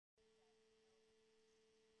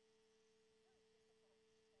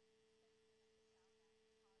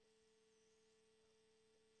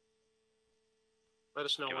Let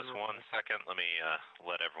us know. Give us 1 second. Let me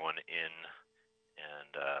let everyone in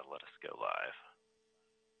and let us go live.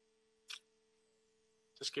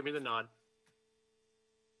 Just give me the nod.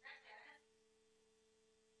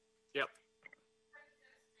 Yep.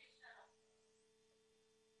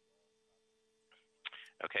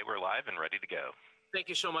 Okay, we're live and ready to go. Thank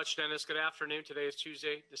you so much, Dennis. Good afternoon. Today is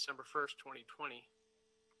Tuesday, December 1st, 2020.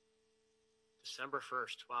 December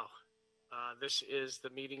 1st. Wow. This is the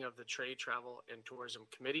meeting of the Trade, Travel, and Tourism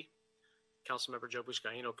Committee. Councilmember Joe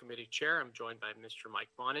Buscaino, Committee Chair. I'm joined by Mr. Mike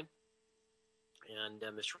Bonin, and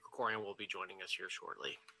Mr. Krikorian will be joining us here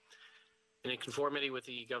shortly. And in conformity with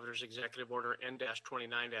the Governor's Executive Order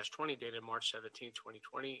N-29-20 dated March 17,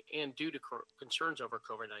 2020, and due to concerns over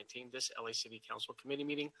COVID-19, this LA City Council Committee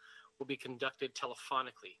meeting will be conducted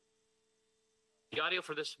telephonically. The audio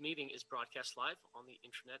for this meeting is broadcast live on the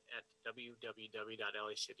internet at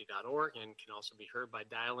www.lacity.org and can also be heard by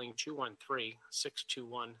dialing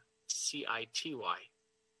 213-621-CITY.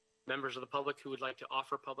 Members of the public who would like to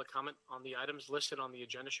offer public comment on the items listed on the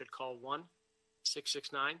agenda should call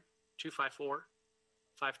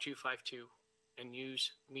 1-669-254-5252 and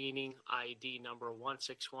use meeting ID number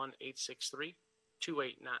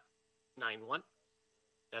 161-863-2891.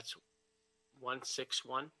 That's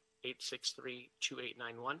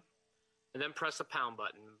 161-863-2891. And then press the pound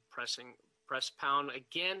button. Press pound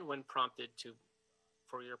again when prompted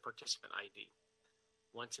for your participant ID.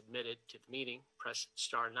 Once admitted to the meeting, press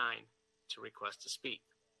 *9 to request to speak.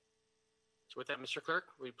 So with that, Mr.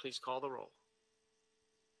 Clerk, will you please call the roll?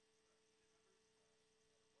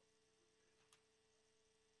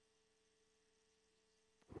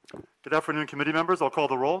 Good afternoon, committee members. I'll call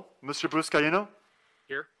the roll. Mr. Buscaino?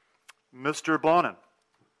 Here. Mr. Bonin?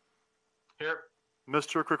 Here.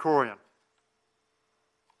 Mr. Krikorian?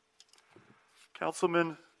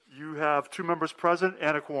 Councilman, you have 2 members present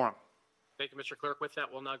and a quorum. Thank you, Mr. Clerk. With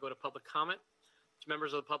that, we'll now go to public comment. To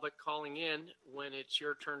members of the public calling in, when it's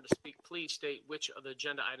your turn to speak, please state which of the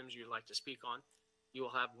agenda items you'd like to speak on. You will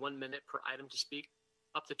have 1 minute per item to speak,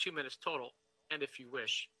 up to 2 minutes total, and if you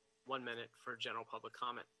wish, 1 minute for general public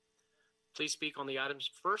comment. Please speak on the items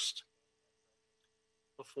first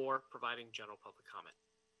before providing general public comment.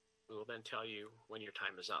 We will then tell you when your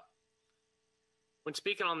time is up. When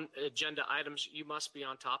speaking on agenda items, you must be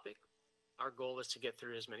on topic. Our goal is to get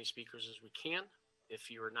through as many speakers as we can. If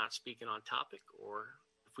you are not speaking on topic, or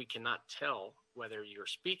if we cannot tell whether you're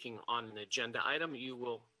speaking on an agenda item, you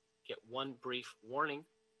will get 1 brief warning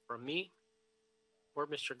from me or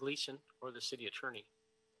Mr. Gleason or the city attorney.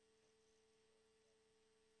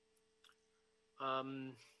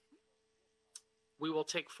 We will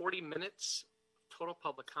take 40 minutes total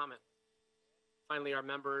public comment. Finally,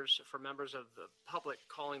 for members of the public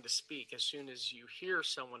calling to speak, as soon as you hear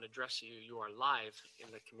someone address you, you are live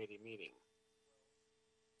in the committee meeting.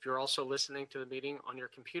 If you're also listening to the meeting on your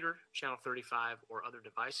computer, channel 35, or other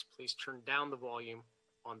device, please turn down the volume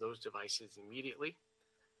on those devices immediately.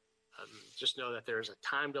 Just know that there is a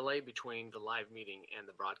time delay between the live meeting and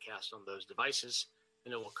the broadcast on those devices,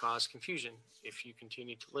 and it will cause confusion if you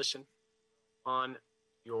continue to listen on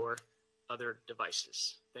your other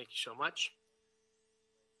devices. Thank you so much.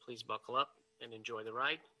 Please buckle up and enjoy the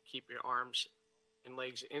ride. Keep your arms and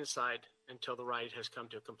legs inside until the ride has come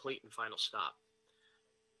to a complete and final stop.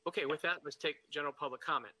 Okay, with that, let's take general public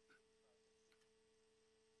comment.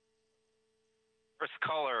 First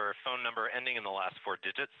caller, phone number ending in the last 4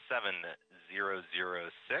 digits,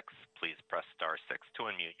 7006. Please press *6 to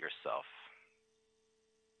unmute yourself.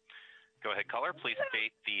 Go ahead, caller. Please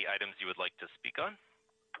state the items you would like to speak on.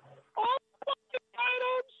 All bucket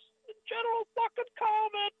items, general bucket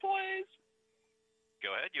comment, please.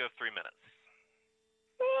 Go ahead. You have 3 minutes.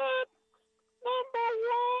 Good.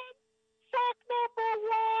 Fact number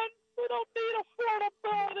one, we don't need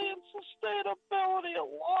affordability and sustainability at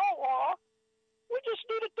Wawa. We just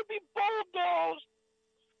need it to be bulldozed.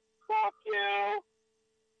 Fuck you.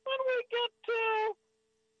 When we get to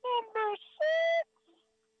number six,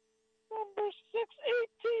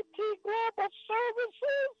 AT&T Global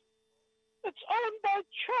Services. It's owned by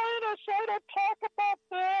China, so I don't talk about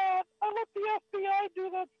that. I let the FBI do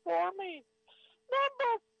that for me.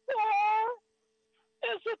 Number 4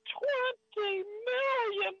 is a $20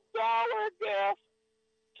 million gift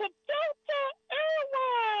to Delta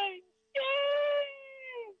Airlines.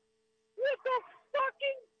 Yay! With a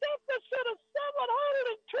fucking deficit of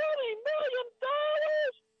 $720 million,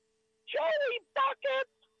 Joey Bucket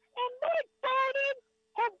and Mike Bonin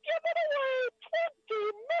have given away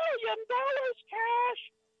 $20 million cash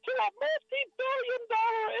to a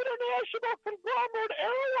multi-billion-dollar international conglomerate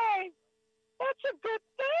airline. That's a good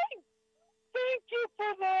thing. Thank you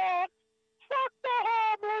for that. Fuck the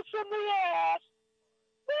in the ass.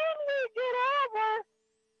 Then we get over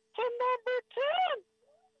to number 10,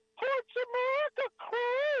 Ports America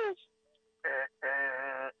Cruise.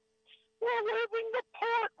 We're leaving the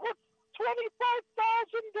port with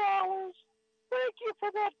 $25,000. Thank you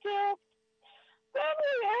for that gift. Then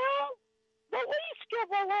we have the lease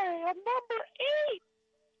giveaway on number 8.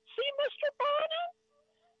 See, Mr. Bonner?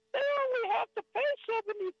 They only have to pay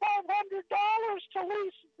 $7,500 to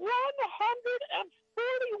lease 141.79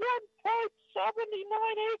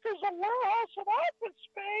 acres of warehouse and office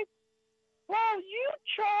space, while you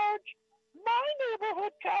charge my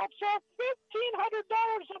neighborhood council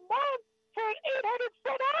 $1,500 a month for an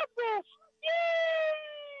 800-foot office.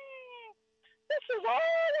 Yay! This is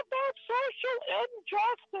all about social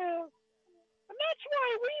injustice. And that's why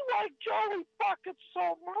we like Jolly Buckets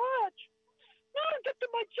so much. Now I'll get to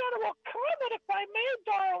my general comment, if I may,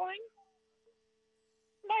 darling.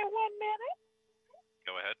 My 1 minute?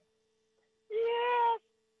 Go ahead. Yes.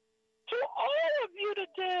 To all of you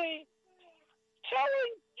today,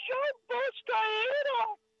 telling Joe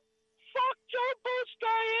Buscaino, fuck Joe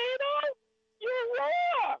Buscaino, you're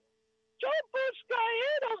wrong. Joe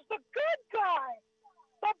Buscaino's the good guy.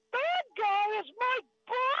 The bad guy is Mike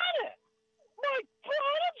Bonnet. Mike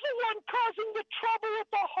Bonnet's the one causing the trouble at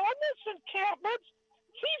the homeless encampments.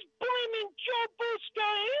 He's blaming Joe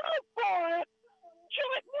Buscaino for it.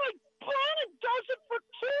 Mike Bonnet does it for 2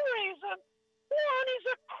 reasons. One, he's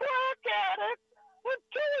a crack addict, and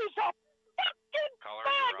 2, he's a fucking Caller,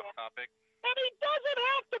 faggot. you're off topic. And he doesn't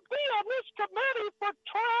have to be on this committee for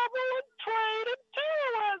travel and trade and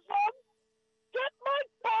tourism. Get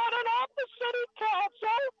Mike Bonnet off the city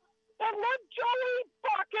council and let Joey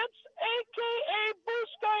Buckets, a.k.a.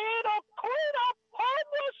 Buscaino, clean up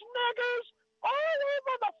homeless niggers all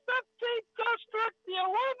over the 15th district, the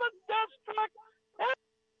 11th district.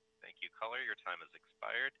 Thank you, caller. Your time has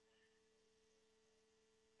expired.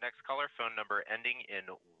 Next caller, phone number ending in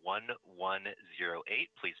 1108.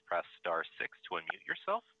 Please press *6 to unmute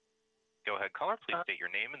yourself. Go ahead, caller. Please state your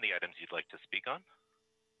name and the items you'd like to speak on.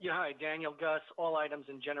 Yeah, hi, Daniel Gus. All items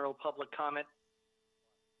in general public comment.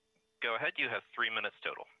 Go ahead. You have 3 minutes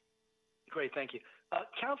total. Great, thank you.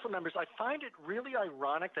 Council members, I find it really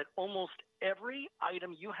ironic that almost every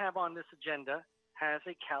item you have on this agenda has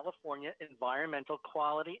a California Environmental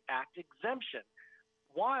Quality Act exemption,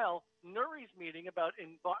 while Nuri's meeting about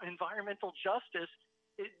environmental justice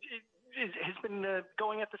has been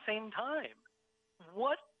going at the same time.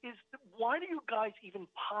 Why do you guys even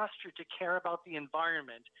posture to care about the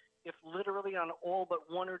environment if literally on all but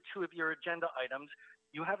 1 or 2 of your agenda items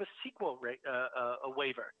you have a CEQA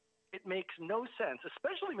waiver? It makes no sense,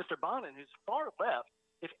 especially Mr. Bonin, who's far left.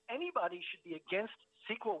 If anybody should be against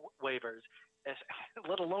CEQA waivers,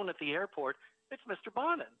 let alone at the airport, it's Mr.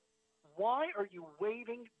 Bonin. Why are you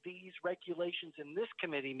waiving these regulations in this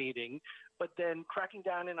committee meeting, but then cracking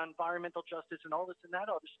down in environmental justice and all this and that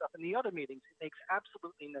other stuff in the other meetings? It makes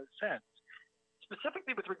absolutely no sense.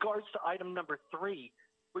 Specifically with regards to item number 3,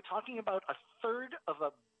 we're talking about $1/3 of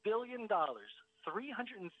 $1 billion,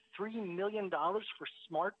 $303 million for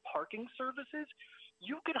smart parking services.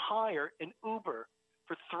 You could hire an Uber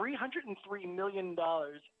for $303 million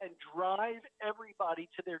and drive everybody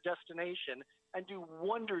to their destination and do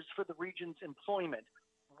wonders for the region's employment.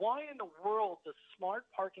 Why in the world does smart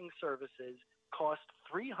parking services cost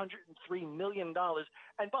 $303 million?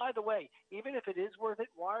 And by the way, even if it is worth it,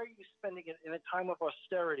 why are you spending it in a time of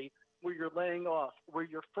austerity where you're laying off, where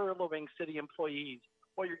you're furloughing city employees,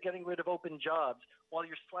 while you're getting rid of open jobs, while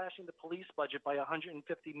you're slashing the police budget by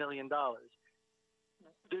 $150 million?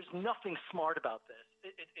 There's nothing smart about this.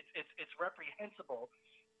 It's reprehensible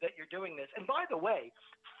that you're doing this. And by the way,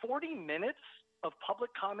 40 minutes of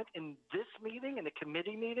public comment in this meeting, in a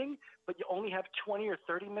committee meeting, but you only have 20 or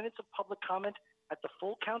 30 minutes of public comment at the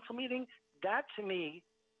full council meeting, that to me,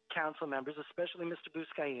 council members, especially Mr.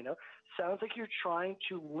 Buscaino, sounds like you're trying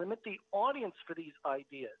to limit the audience for these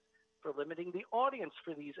ideas, for limiting the audience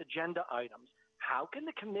for these agenda items. How can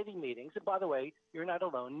the committee meetings, and by the way, you're not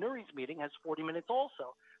alone, Nuri's meeting has 40 minutes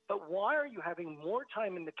also, but why are you having more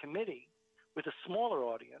time in the committee with a smaller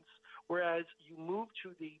audience, whereas you move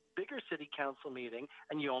to the bigger city council meeting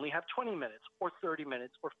and you only have 20 minutes or 30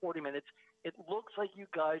 minutes or 40 minutes? It looks like you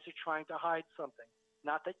guys are trying to hide something.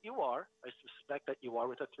 Not that you are. I suspect that you are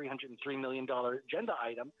with a $303 million agenda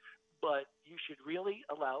item, but you should really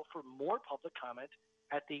allow for more public comment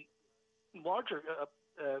at the larger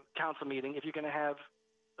council meeting if you're going to have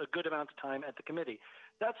a good amount of time at the committee.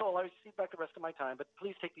 That's all. I cede back the rest of my time, but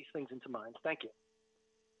please take these things into mind. Thank you.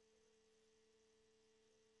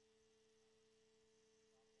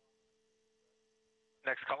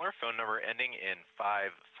 Next caller, phone number ending in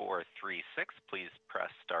 5436. Please press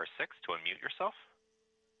star 6 to unmute yourself.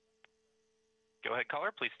 Go ahead, caller.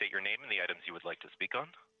 Please state your name and the items you would like to speak on.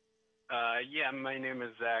 Yeah, my name is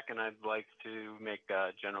Zach, and I'd like to make a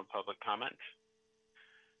general public comment.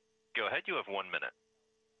 Go ahead. You have 1 minute.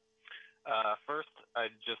 First,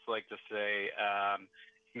 I'd just like to say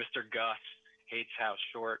Mr. Gus hates how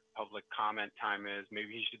short public comment time is. Maybe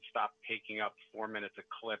he should stop taking up 4 minutes a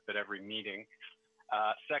clip at every meeting.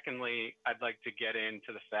 Secondly, I'd like to get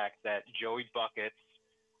into the fact that Joey Buckets,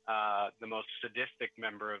 the most sadistic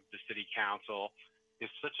member of the city council, is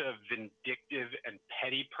such a vindictive and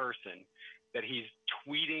petty person that he's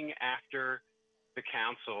tweeting after the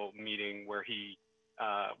council meeting where he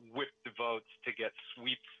whipped the votes to get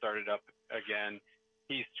sweeps started up again.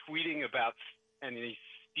 He's tweeting about and he's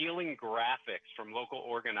stealing graphics from local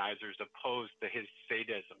organizers opposed to his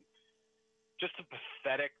sadism. Just a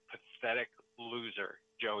pathetic, pathetic loser,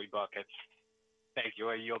 Joey Buckets. Thank you.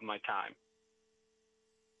 I yield my time.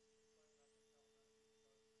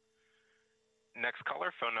 Next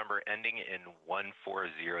caller, phone number ending in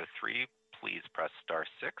 1403. Please press star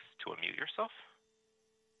 6 to unmute yourself.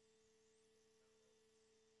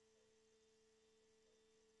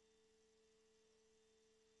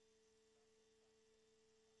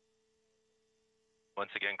 Once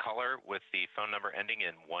again, caller with the phone number ending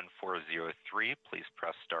in 1403, please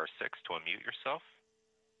press star 6 to unmute yourself.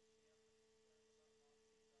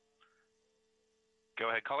 Go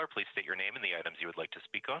ahead, caller. Please state your name and the items you would like to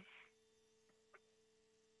speak on.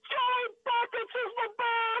 Joey Buckets is the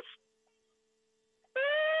best!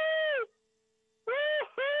 Woo!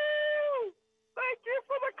 Woo-hoo! Thank you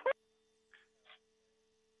for the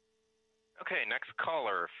Okay, next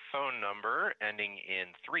caller, phone number ending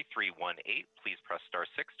in 3318. Please press star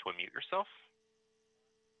 6 to unmute yourself.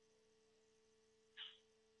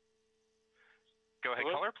 Go ahead,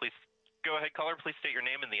 caller. Please state your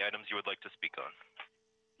name and the items you would like to speak on.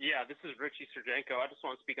 Yeah, this is Richie Sergenko. I just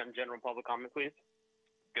want to speak on general public comment, please.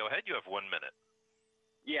 Go ahead. You have 1 minute.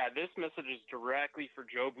 Yeah, this message is directly for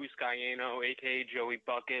Joe Buscaino, a.k.a. Joey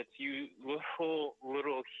Buckets. You little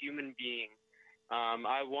human being.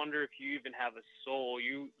 I wonder if you even have a soul.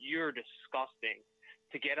 You're disgusting.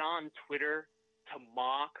 To get on Twitter to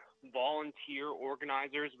mock volunteer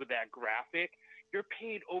organizers with that graphic, you're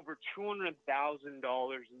paid over $200,000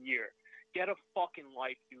 a year. Get a fucking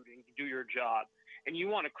life, dude, and do your job. And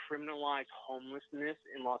you want to criminalize homelessness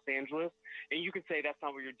in Los Angeles, and you can say that's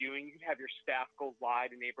not what you're doing. You can have your staff go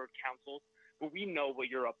lie to neighborhood councils, but we know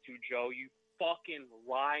what you're up to, Joe. You fucking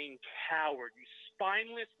lying coward. You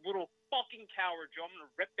spineless little fucking coward, Joe. I'm going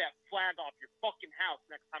to rip that flag off your fucking house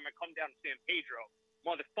next time I come down to San Pedro.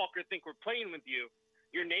 Motherfucker, think we're playing with you.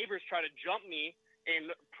 Your neighbors try to jump me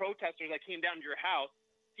and protesters that came down to your house.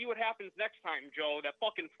 See what happens next time, Joe. That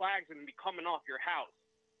fucking flag's going to be coming off your house.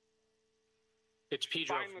 It's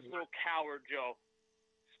Pedro. Spineless little coward, Joe.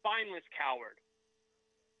 Spineless coward.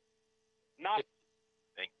 Not.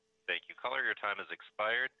 Thank you, caller. Your time has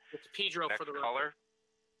expired. It's Pedro Next for the caller,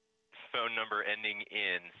 phone number ending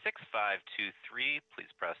in 6523. Please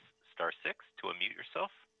press star 6 to unmute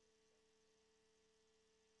yourself.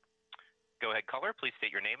 Go ahead, caller. Please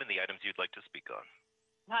state your name and the items you'd like to speak on.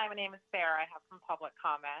 Hi, my name is Sarah. I have some public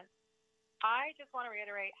comment. I just want to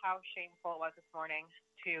reiterate how shameful it was this morning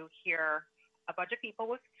to hear a bunch of people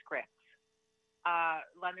with scripts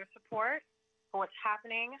lend their support for what's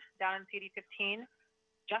happening down in CD 15.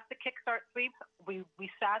 Just the kickstart sweep. We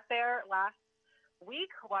sat there last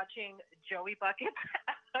week watching Joey Buckets,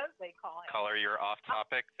 as they call him. Caller, you're off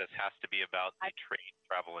topic. This has to be about the Trade,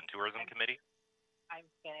 Travel, and Tourism Committee. I'm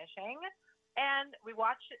finishing. And we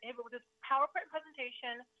watched it with this PowerPoint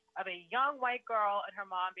presentation of a young white girl and her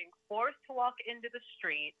mom being forced to walk into the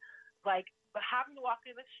street, like having to walk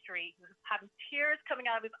into the street, having tears coming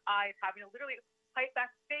out of his eyes, having to literally fight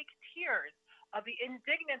back fake tears of the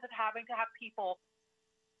indignance of having to have people.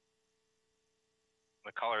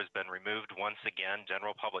 The caller has been removed once again.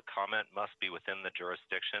 General public comment must be within the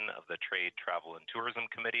jurisdiction of the Trade, Travel, and Tourism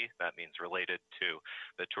Committee. That means related to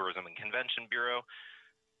the Tourism and Convention Bureau,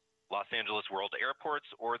 Los Angeles World Airports,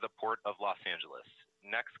 or the Port of Los Angeles.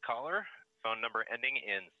 Next caller, phone number ending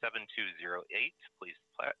in 7208. Please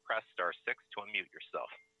press star 6 to unmute yourself.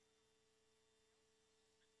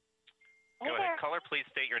 Go ahead, caller. Please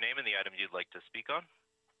state your name and the item you'd like to speak on.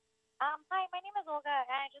 Hi, my name is Olga,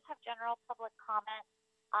 and I just have general public comment.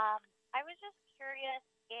 I was just curious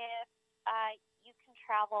if you can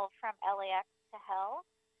travel from LAX to hell.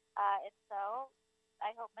 If so,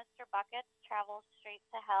 I hope Mr. Buckets travels straight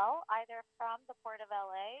to hell, either from the Port of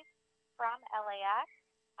LA, from LAX,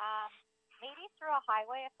 maybe through a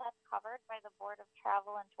highway if that's covered by the Board of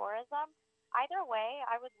Travel and Tourism. Either way,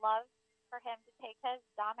 I would love for him to take his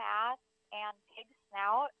dumb ass and pig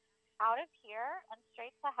snout out of here and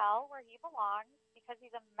straight to hell where he belongs because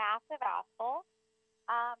he's a massive asshole.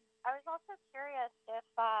 I was also curious if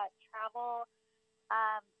travel,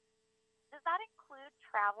 um, does that include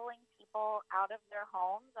traveling people out of their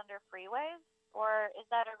homes under freeways, or is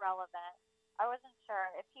that irrelevant? I wasn't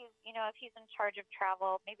sure if he's, if he's in charge of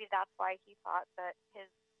travel, maybe that's why he thought that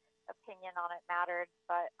his opinion on it mattered.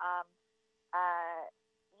 But,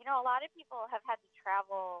 a lot of people have had to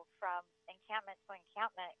travel from encampment to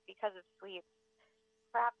encampment because of sweeps.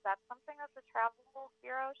 Perhaps that's something that the Travel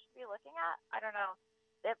Bureau should be looking at. I don't know.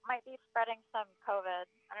 It might be spreading some COVID.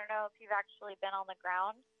 I don't know if you've actually been on the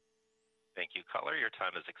ground. Thank you, caller. Your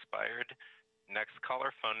time has expired. Next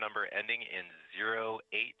caller, phone number ending in 0899.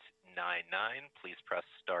 Please press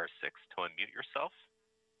 *6 to unmute yourself.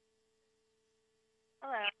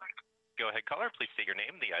 Hello. Go ahead, caller. Please state your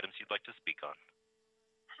name, the items you'd like to speak on.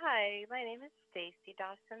 Hi, my name is Stacy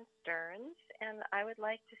Dawson Stearns, and I would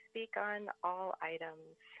like to speak on all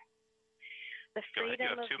items. Go ahead. You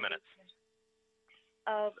have 2 minutes.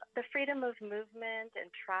 The freedom of movement and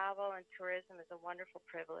travel and tourism is a wonderful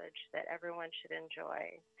privilege that everyone should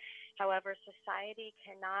enjoy. However, society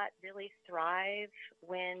cannot really thrive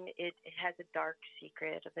when it has a dark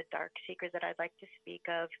secret. The dark secret that I'd like to speak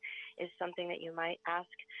of is something that you might ask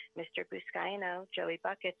Mr. Buscaino, Joey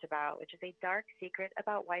Buckets, about, which is a dark secret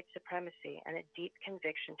about white supremacy and a deep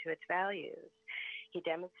conviction to its values. He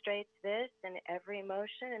demonstrates this in every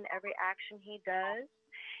emotion and every action he does.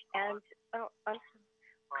 And,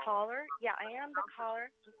 caller? Yeah, I am the caller.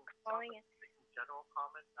 I'm calling in. General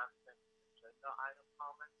comment, not the agenda item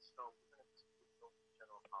comments. So we're going to do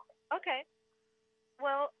general comment. Okay.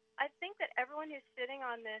 Well, I think that everyone who's sitting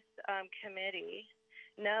on this committee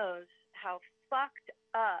knows how fucked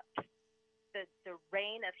up the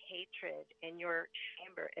reign of hatred in your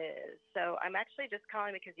chamber is. So I'm actually just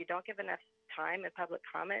calling because you don't give enough time in public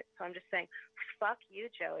comment. So I'm just saying, fuck you,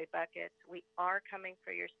 Joey Buckets. We are coming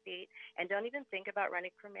for your seat. And don't even think about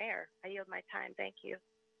running for mayor. I yield my time. Thank you.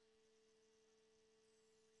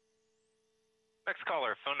 Next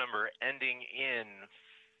caller, phone number ending in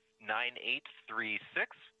 9836.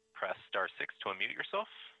 Press *6 to unmute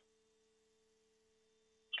yourself.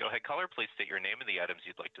 Go ahead, caller. Please state your name and the items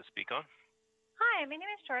you'd like to speak on. Hi, my name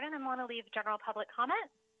is Jordan. I want to leave general public comment.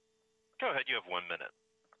 Go ahead. You have 1 minute.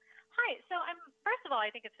 Hi. So first of all, I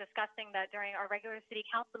think it's disgusting that during our regular city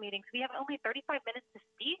council meetings, we have only 35 minutes to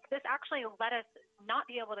speak. This actually let us not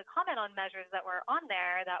be able to comment on measures that were on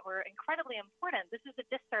there that were incredibly important. This is a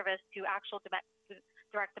disservice to actual direct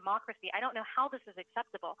democracy. I don't know how this is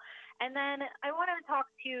acceptable. And then I want to talk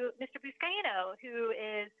to Mr. Buscaino, who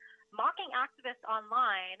is mocking activists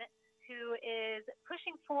online, who is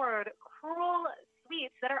pushing forward cruel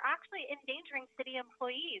sweeps that are actually endangering city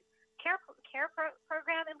employees. Care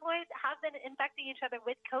program employees have been infecting each other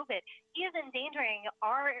with COVID. He is endangering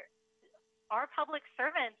our public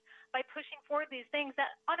servants by pushing forward these things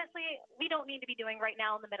that, honestly, we don't need to be doing right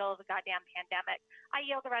now in the middle of a goddamn pandemic. I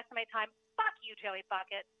yield the rest of my time. Fuck you, Joey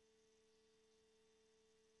Bucket.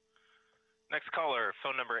 Next caller,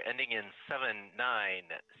 phone number ending in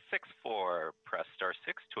 7964. Press *6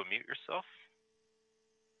 to unmute yourself.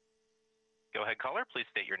 Go ahead, caller. Please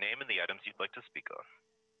state your name and the items you'd like to speak on.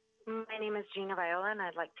 My name is Gina Viola, and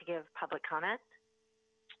I'd like to give public comment.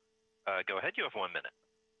 Go ahead. You have 1 minute.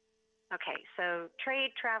 Okay, so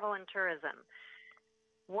trade, travel, and tourism.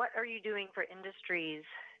 What are you doing for industries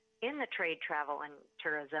in the trade, travel, and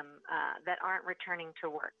tourism that aren't returning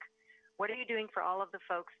to work? What are you doing for all of the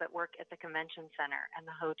folks that work at the convention center and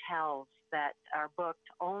the hotels that are booked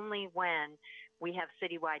only when we have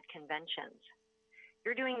citywide conventions?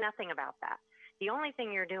 You're doing nothing about that. The only thing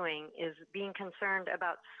you're doing is being concerned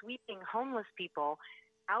about sweeping homeless people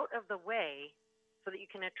out of the way so that you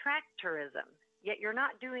can attract tourism. Yet you're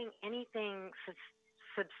not doing anything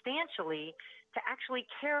substantially to actually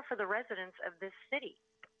care for the residents of this city.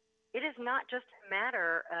 It is not just a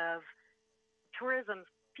matter of tourism,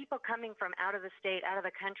 people coming from out of the state, out of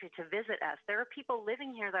the country to visit us. There are people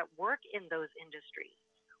living here that work in those industries.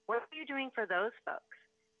 What are you doing for those folks?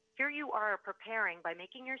 Here you are preparing by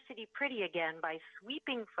making your city pretty again by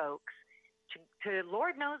sweeping folks to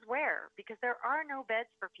Lord knows where, because there are no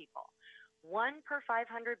beds for people. 1 per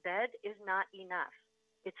 500 bed is not enough.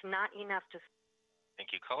 It's not enough to.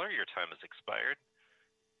 Thank you, caller. Your time has expired.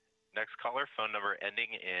 Next caller, phone number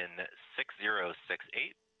ending in 6068.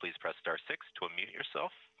 Please press *6 to unmute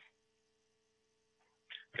yourself.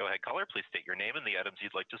 Go ahead, caller. Please state your name and the items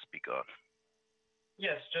you'd like to speak on.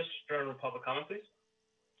 Yes, just general public comment, please.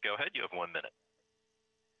 Go ahead. You have 1 minute.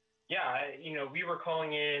 Yeah, we were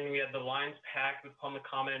calling in. We had the lines packed with public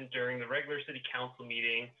comment during the regular city council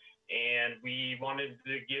meeting, and we wanted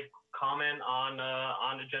to give comment on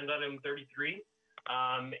agenda item 33.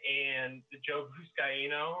 And Joe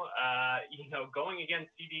Buscaino, going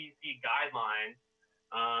against CDC guidelines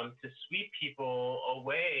to sweep people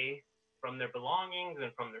away from their belongings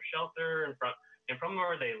and from their shelter and from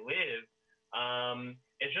where they live.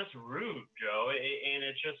 It's just rude, Joe, and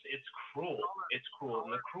it's cruel. It's cruel,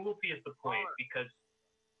 and the cruelty is the point because.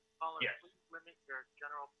 Yes. Please limit your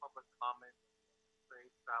general public comment.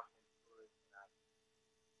 Trade, travel, and tourism.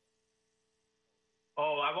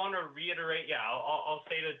 Oh, I want to reiterate. Yeah, I'll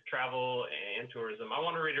say to travel and tourism. I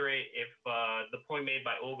want to reiterate if the point made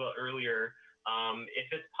by Olga earlier. If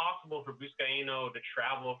it's possible for Buscaino to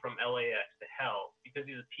travel from LAX to hell because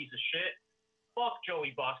he's a piece of shit, fuck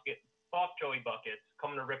Joey Buckets. Fuck Joey Buckets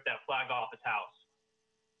coming to rip that flag off his house.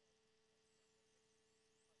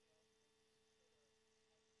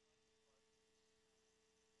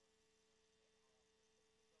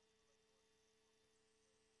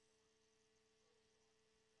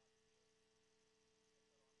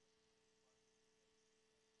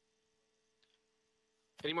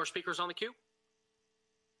 Any more speakers on the queue?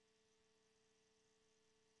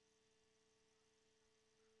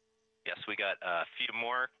 Yes, we got a few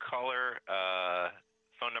more. Caller,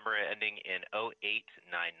 phone number ending in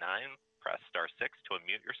 0899. Press *6 to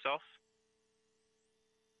unmute yourself.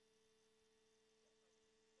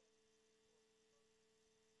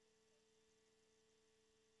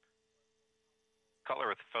 Caller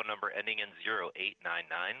with phone number ending in 0899.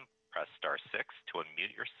 Press *6 to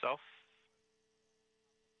unmute yourself.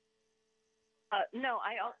 No,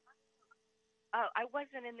 I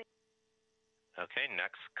wasn't in the. Okay,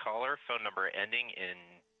 next caller, phone number ending in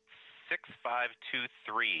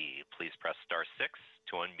 6523. Please press *6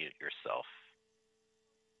 to unmute yourself.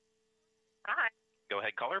 Hi. Go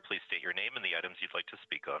ahead, caller. Please state your name and the items you'd like to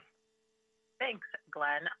speak on. Thanks,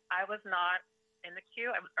 Glenn. I was not in the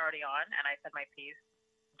queue. I was already on, and I said my piece.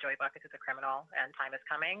 Joey Buckets is a criminal, and time is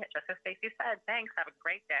coming. Just as Stacey said. Thanks. Have a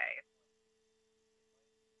great day.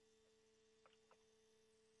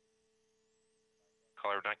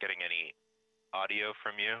 Caller, not getting any audio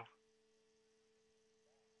from you.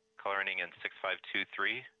 Caller ending in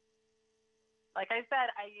 6523. Like I said,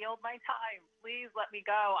 I yield my time. Please let me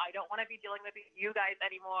go. I don't want to be dealing with you guys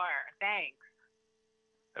anymore. Thanks.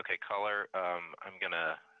 Okay, caller, I'm going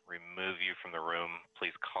to remove you from the room.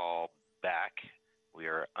 Please call back. We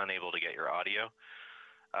are unable to get your audio.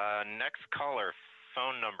 Next caller,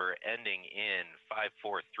 phone number ending in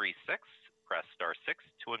 5436. Press *6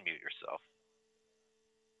 to unmute yourself.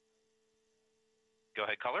 Go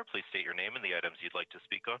ahead, caller. Please state your name and the items you'd like to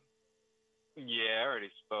speak on. Yeah, I already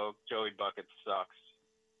spoke. Joey Bucket sucks.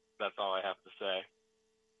 That's all I have to say.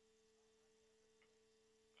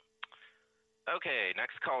 Okay,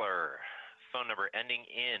 next caller. Phone number ending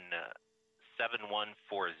in 7140.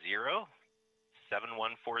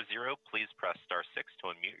 7140. Please press *6 to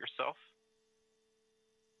unmute yourself.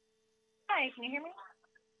 Hi, can you hear me?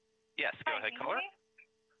 Yes, go ahead, caller.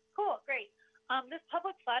 Cool, great. This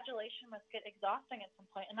public flagellation must get exhausting at some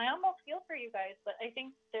point, and I almost feel for you guys, but I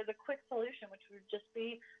think there's a quick solution, which would just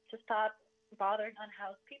be to stop bothering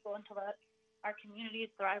unhoused people and to let our communities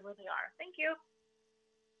thrive where they are. Thank you.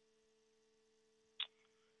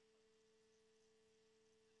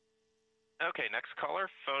 Okay, next caller,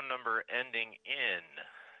 phone number ending in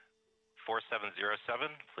 4707.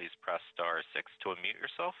 Please press *6 to unmute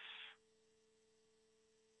yourself.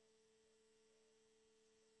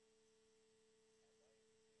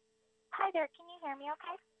 Hi there, can you hear me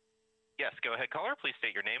okay? Yes, go ahead, caller. Please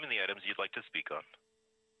state your name and the items you'd like to speak on.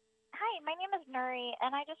 Hi, my name is Nuri,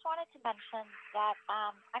 and I just wanted to mention that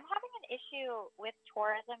I'm having an issue with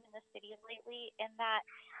tourism in the city lately in that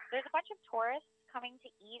there's a bunch of tourists coming to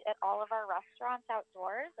eat at all of our restaurants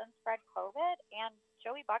outdoors and spread COVID, and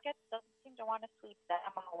Joey Buckets doesn't seem to want to sweep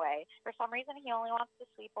them away. For some reason, he only wants to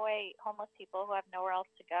sweep away homeless people who have nowhere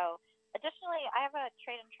else to go. Additionally, I have a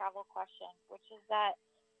trade and travel question, which is that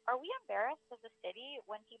are we embarrassed as a city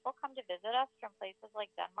when people come to visit us from places like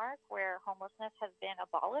Denmark, where homelessness has been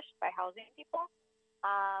abolished by housing people?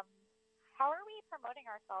 How are we promoting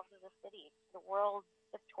ourselves as a city to the world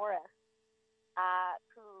of tourists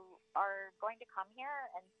who are going to come here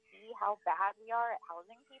and see how bad we are at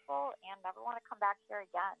housing people and never want to come back here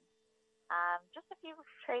again? Just a few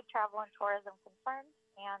trade, travel, and tourism concerns,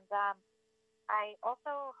 and I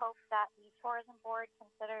also hope that the tourism board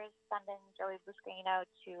considers sending Joey Buscaino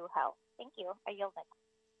to hell. Thank you. I yield it.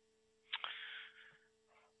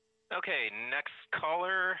 Okay, next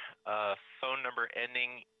caller, phone number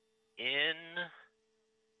ending in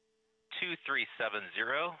 2370.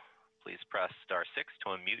 Please press *6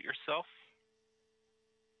 to unmute yourself.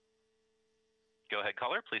 Go ahead,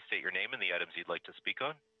 caller. Please state your name and the items you'd like to speak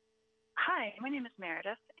on. Hi, my name is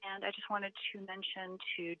Meredith, and I just wanted to mention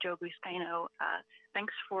to Joe Buscaino,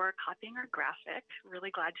 thanks for copying our graphic.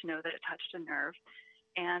 Really glad to know that it touched a nerve.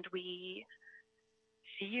 And we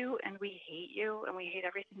see you, and we hate you, and we hate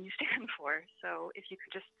everything you stand for. So if you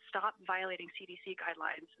could just stop violating CDC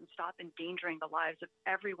guidelines and stop endangering the lives of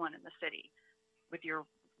everyone in the city with your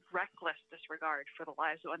reckless disregard for the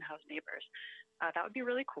lives of unhoused neighbors. That would be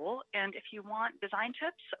really cool. And if you want design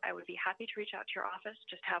tips, I would be happy to reach out to your office.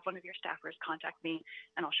 Just have one of your staffers contact me,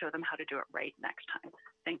 and I'll show them how to do it right next time.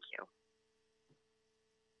 Thank you.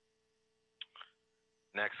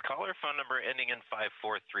 Next caller, phone number ending in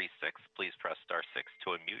 5436. Please press *6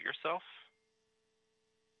 to unmute yourself.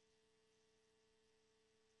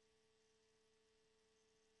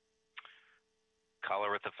 Caller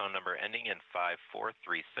with the phone number ending in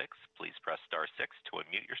 5436. Please press *6 to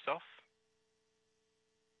unmute yourself.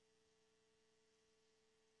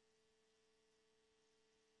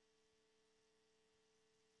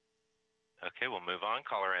 Okay, we'll move on.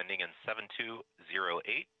 Caller ending in 7208.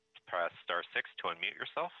 Press *6 to unmute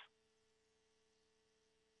yourself.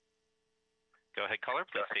 Go ahead, caller.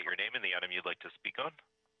 Please state your name and the item you'd like to speak on.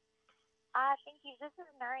 Thank you. This is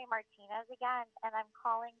Nuri Martinez again, and I'm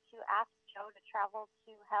calling to ask Joe to travel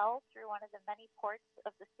to hell through one of the many ports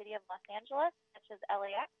of the city of Los Angeles, such as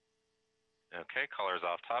LAX. Okay, caller's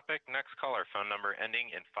off topic. Next caller, phone number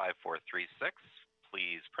ending in 5436.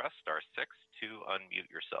 Please press *6 to unmute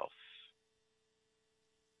yourself.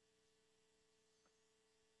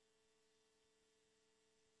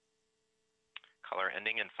 Caller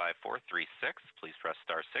ending in 5436. Please press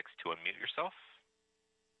 *6 to unmute yourself.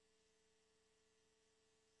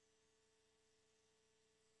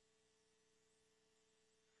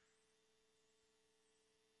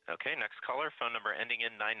 Okay, next caller, phone number ending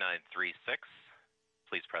in 9936.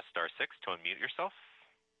 Please press *6 to unmute yourself.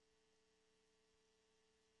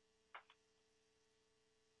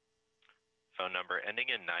 Phone number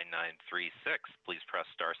ending in 9936. Please press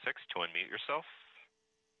 *6 to unmute yourself.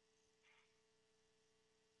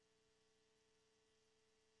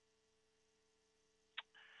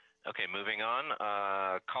 Okay, moving on.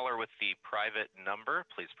 Caller with the private number,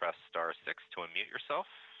 please press *6 to unmute yourself.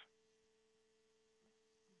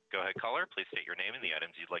 Go ahead, caller. Please state your name and the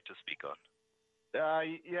items you'd like to speak on.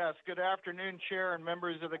 Yes, good afternoon, Chair and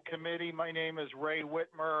members of the committee. My name is Ray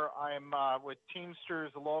Whitmer. I'm with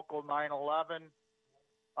Teamsters Local 911.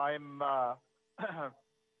 I'm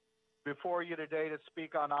before you today to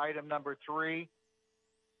speak on item number 3.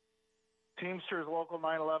 Teamsters Local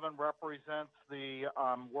 911 represents the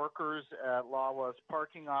workers at LAWA's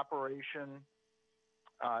parking operation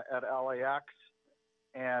at LAX,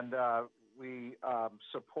 and we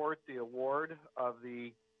support the award of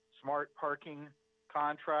the smart parking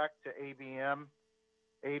contract to ABM.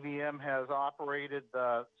 ABM has operated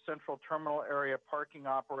the Central Terminal Area parking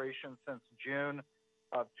operation since June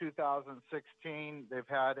of 2016. They've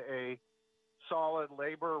had a solid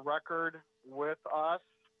labor record with us.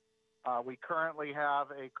 We currently have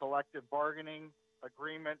a collective bargaining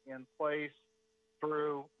agreement in place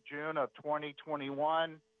through June of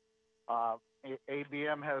 2021.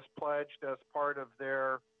 ABM has pledged as part of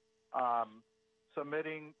their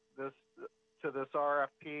submitting this to this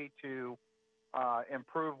RFP to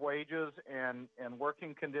improve wages and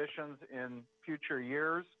working conditions in future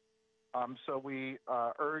years. So we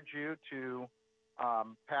urge you to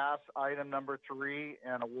pass item number 3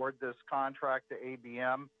 and award this contract to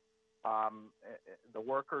ABM. The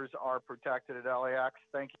workers are protected at LAX.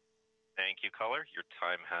 Thank you. Thank you, caller. Your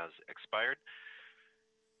time has expired.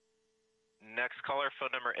 Next caller, phone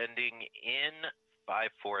number ending in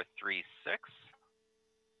 5436.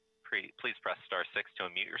 Please press *6 to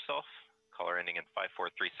unmute yourself. Caller ending in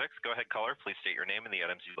 5436. Go ahead, caller. Please state your name and the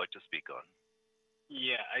items you'd like to speak on.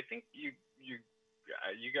 Yeah, I think you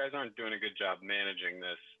guys aren't doing a good job managing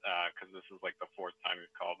this because this is like the 4th time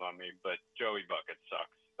you've called on me. But Joey Bucket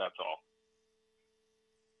sucks. That's all.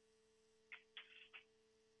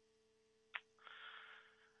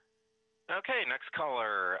 Okay, next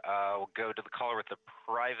caller. We'll go to the caller with the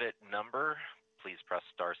private number. Please press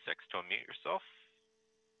 *6 to unmute yourself.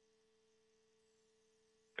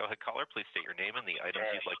 Go ahead, caller. Please state your name and the items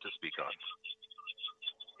you'd like to speak on.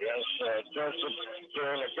 Yes, Joseph's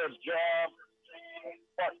doing a good job.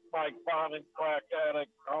 Fuck Mike Bond, crack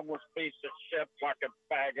addict, homeless piece of shit, fucking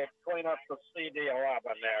faggot. Clean up the CD11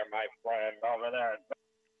 there, my friend, over there.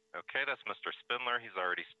 Okay, that's Mr. Spindler. He's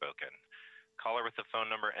already spoken. Caller with the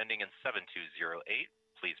phone number ending in 7208,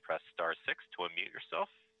 please press *6 to unmute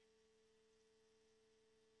yourself.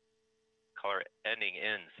 Caller ending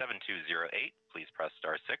in 7208, please press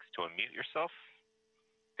 *6 to unmute yourself.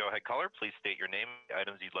 Go ahead, caller. Please state your name and the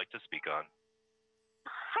items you'd like to speak on.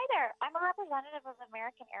 Hi there. I'm a representative of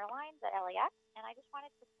American Airlines at LAX, and I just wanted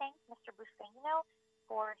to thank Mr. Buscaino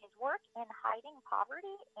for his work in hiding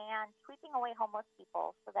poverty and sweeping away homeless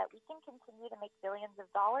people so that we can continue to make billions of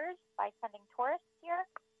dollars by sending tourists here,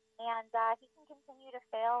 and he can continue to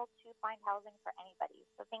fail to find housing for anybody.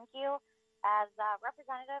 So thank you. As a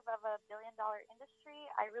representative of a billion-dollar industry,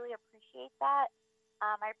 I really appreciate that.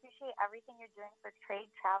 I appreciate everything you're doing for trade,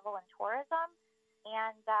 travel, and tourism.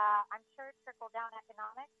 And I'm sure trickle-down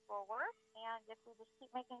economics will work. And if we just keep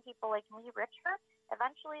making people like me richer,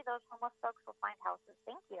 eventually those homeless folks will find houses.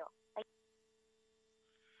 Thank you.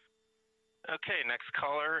 Okay, next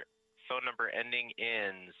caller, phone number ending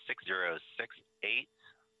in 6068.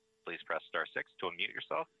 Please press *6 to unmute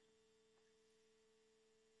yourself.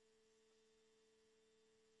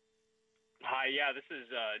 Hi, yeah, this is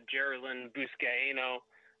Geraldine Buscaino.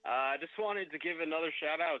 I just wanted to give another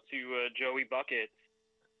shout out to Joey Buckets.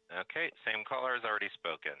 Okay, same caller has already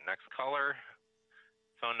spoken. Next caller,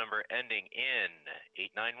 phone number ending in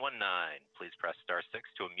 8919. Please press *6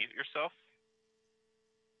 to unmute yourself.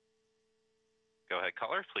 Go ahead,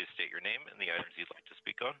 caller. Please state your name and the items you'd like to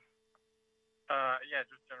speak on. Yeah,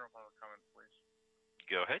 just general public comment, please.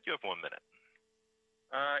 Go ahead. You have 1 minute.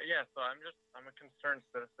 Yeah, so I'm a concerned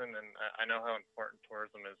citizen, and I know how important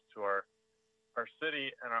tourism is to our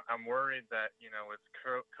city, and I'm worried that, with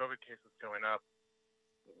COVID cases going up,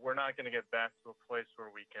 we're not going to get back to a place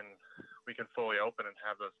where we can fully open and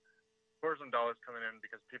have those tourism dollars coming in,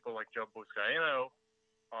 because people like Joe Buscaino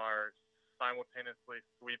are simultaneously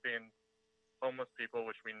sweeping homeless people,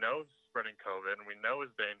 which we know is spreading COVID and we know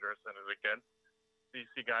is dangerous and is against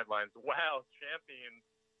CDC guidelines, while championing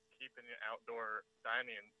keeping outdoor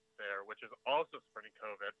dining there, which is also spreading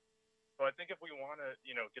COVID. So I think if we want to,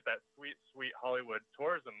 get that sweet, sweet Hollywood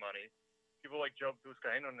tourism money, people like Joe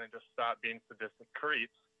Buscaino and just stop being sadistic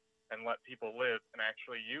creeps and let people live and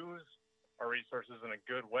actually use our resources in a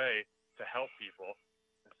good way to help people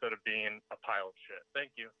instead of being a pile of shit.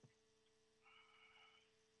 Thank you.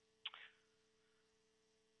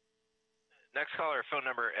 Next caller, phone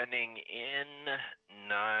number ending in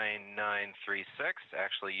 9936.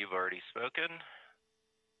 Actually, you've already spoken.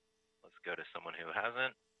 Let's go to someone who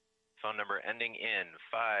hasn't. Phone number ending in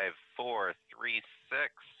 5436.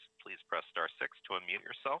 Please press *6 to unmute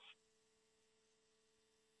yourself.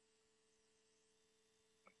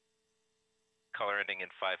 Caller ending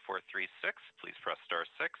in 5436. Please press *6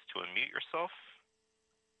 to unmute yourself.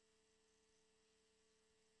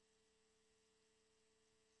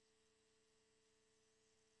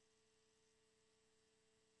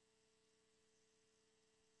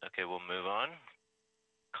 Okay, we'll move on.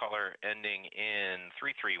 Caller ending in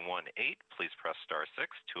 3318, please press *6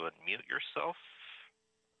 to unmute yourself.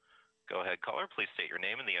 Go ahead, caller. Please state your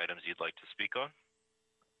name and the items you'd like to speak on.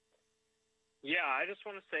 Yeah, I just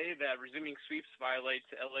want to say that resuming sweeps violates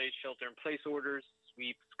LA's shelter-in-place orders.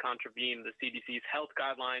 Sweeps contravene the CDC's health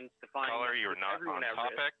guidelines defining caller, you're not on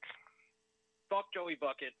topic. Fuck Joey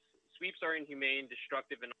Buckets. Sweeps are inhumane,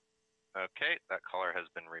 destructive, and... Okay, that caller has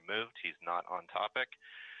been removed. He's not on topic.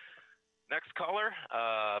 Next caller,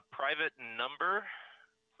 private number.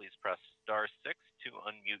 Please press *6 to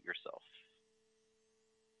unmute yourself.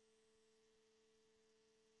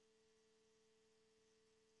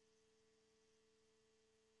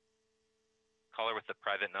 Caller with the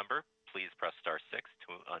private number, please press *6 to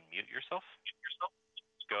unmute yourself.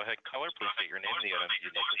 Go ahead, caller. Please state your name and the items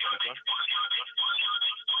you'd like to speak on.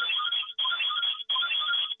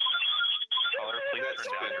 Caller, please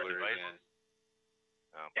turn down your device.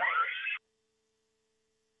 Oh.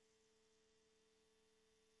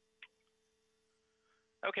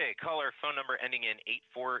 Okay, caller, phone number ending in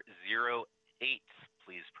 8408.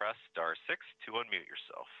 Please press *6 to unmute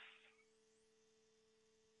yourself.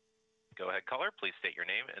 Go ahead, caller. Please state your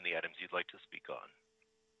name and the items you'd like to speak on.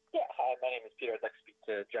 Yeah, hi, my name is Peter. I'd like to speak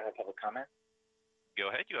to general public comment.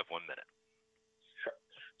 Go ahead. You have 1 minute. Sure.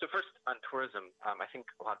 So first, on tourism, I think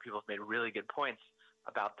a lot of people have made really good points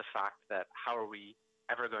about the fact that how are we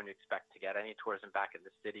ever going to expect to get any tourism back in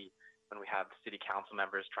the city when we have city council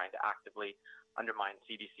members trying to actively undermine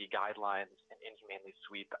CDC guidelines and inhumanely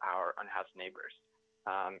sweep our unhoused neighbors.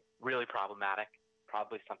 Really problematic,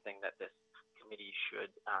 probably something that this committee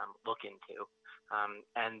should look into.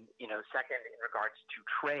 And, second, in regards to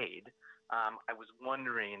trade, I was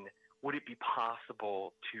wondering, would it be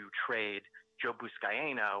possible to trade Joe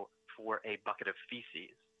Buscaino for a bucket of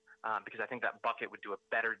feces, because I think that bucket would do a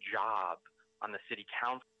better job on the city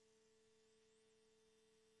council.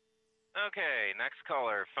 Okay, next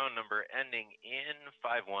caller, phone number ending in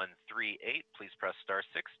 5138. Please press *6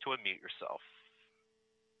 to unmute yourself.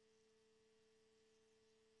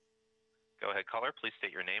 Go ahead, caller. Please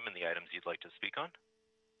state your name and the items you'd like to speak on.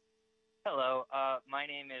 Hello, my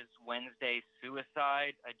name is Wednesday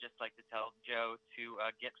Suicide. I'd just like to tell Joe to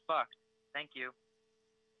get fucked. Thank you.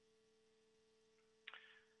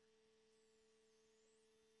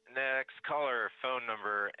 Next caller, phone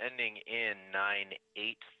number ending in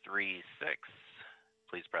 9836.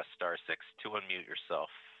 Please press *6 to unmute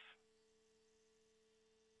yourself.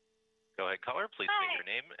 Go ahead, caller. Please state your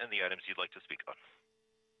name and the items you'd like to speak on.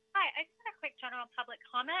 Hi, I just had a quick general public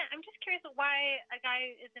comment. I'm just curious why a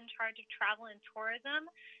guy is in charge of travel and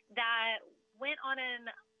tourism that went on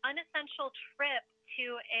an unessential trip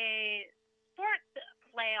to a sports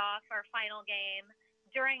playoff or final game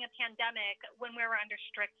during a pandemic when we were under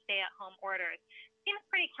strict stay-at-home orders. Seems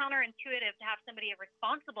pretty counterintuitive to have somebody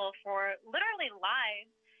responsible for literally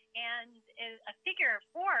lives and is a figure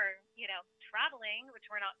for, traveling,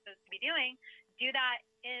 which we're not supposed to be doing, do that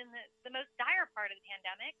in the most dire part of the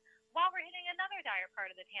pandemic while we're hitting another dire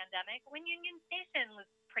part of the pandemic when Union Station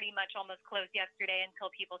was pretty much almost closed yesterday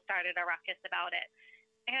until people started a ruckus about it.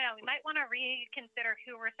 We might want to reconsider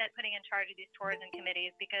who we're putting in charge of these tourism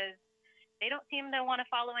committees because they don't seem to want to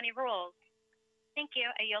follow any rules. Thank you.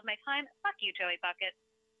 I yield my time. Fuck you, Joey Bucket.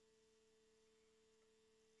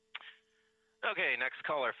 Okay, next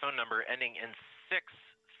caller, phone number ending in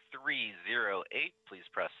 6308. Please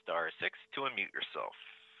press *6 to unmute yourself.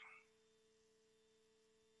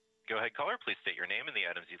 Go ahead, caller. Please state your name and the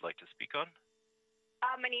items you'd like to speak on.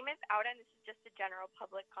 My name is Auda, and this is just a general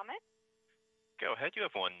public comment. Go ahead. You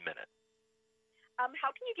have 1 minute.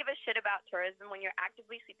 How can you give a shit about tourism when you're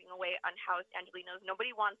actively sleeping away unhoused Angelinos?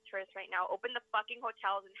 Nobody wants tourists right now. Open the fucking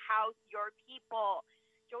hotels and house your people.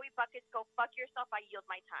 Joey Buckets, go fuck yourself. I yield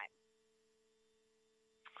my time.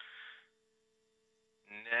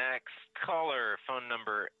 Next caller, phone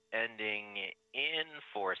number ending in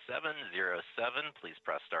 4707. Please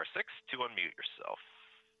press *6 to unmute yourself.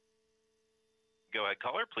 Go ahead,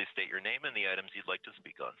 caller. Please state your name and the items you'd like to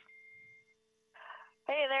speak on.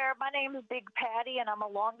 Hey there, my name is Big Patty, and I'm a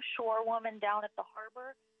longshore woman down at the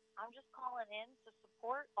harbor. I'm just calling in to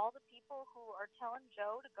support all the people who are telling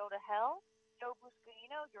Joe to go to hell. Joe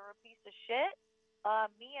Buscaino, you're a piece of shit.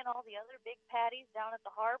 Me and all the other Big Patties down at the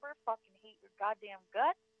harbor fucking hate your goddamn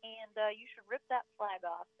guts, and you should rip that flag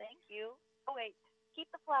off. Thank you. Oh, wait, keep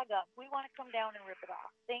the flag up. We want to come down and rip it off.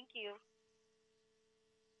 Thank you.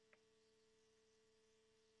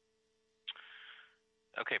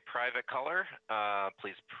 Okay, private caller,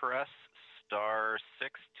 please press *6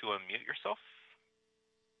 to unmute yourself.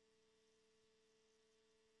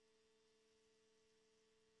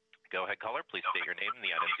 Go ahead, caller. Please state your name and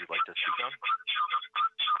the items you'd like to speak on.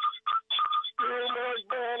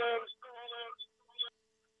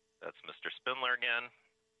 That's Mr. Spindler again.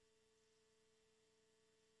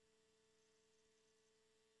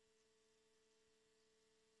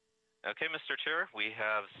 Okay, Mr. Chair, we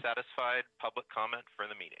have satisfied public comment for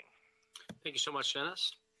the meeting. Thank you so much,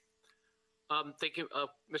 Dennis. Thank you.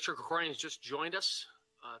 Mr. Krikorian has just joined us.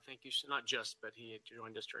 Thank you. Not just, but he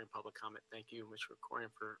joined us during public comment. Thank you, Mr.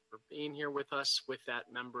 Krikorian, for being here with us. With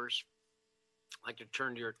that, members, I'd like to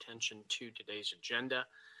turn your attention to today's agenda.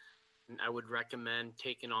 And I would recommend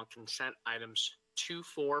taking on consent items 2,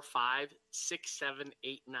 4, 5, 6, 7,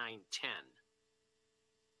 8, 9, 10.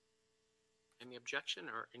 Any objection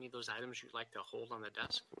or any of those items you'd like to hold on the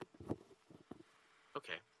desk?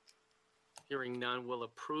 Okay. Hearing none, we'll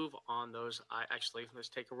approve on those. Actually, let's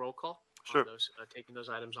take a roll call. Sure. On those, taking those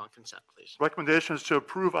items on consent, please. Recommendation is to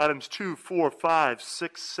approve items 2, 4, 5,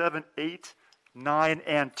 6, 7, 8, 9,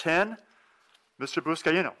 and 10. Mr.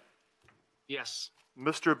 Buscaino. Yes.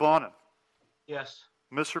 Mr. Bonin. Yes.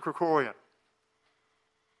 Mr. Krikorian.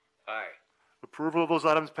 Aye. Approval of those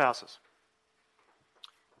items passes.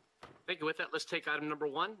 Thank you. With that, let's take item number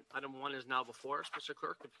 1. Item 1 is now before us. Mr.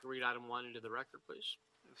 Clerk, if you could read item 1 into the record, please.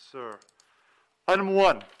 Yes, sir. Item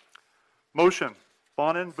 1, motion,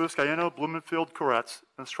 Bonin, Buscaino, Blumenfield, Koretz,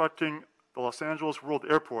 instructing the Los Angeles World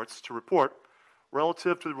Airports to report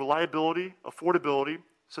relative to the reliability, affordability,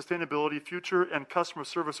 sustainability, future, and customer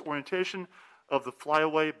service orientation of the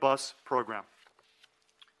Flyaway Bus Program.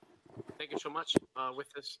 Thank you so much.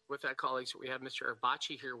 With that, colleagues, we have Mr.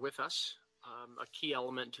 Erbachi here with us. A key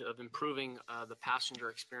element of improving the passenger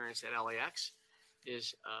experience at LAX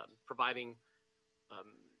is providing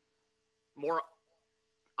more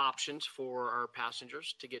options for our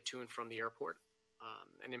passengers to get to and from the airport.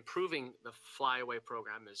 And improving the flyaway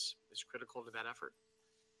program is critical to that effort,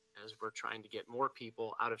 as we're trying to get more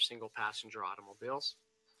people out of single passenger automobiles.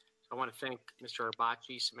 So I want to thank Mr.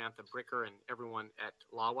 Arbachi, Samantha Bricker, and everyone at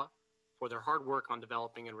LAWA for their hard work on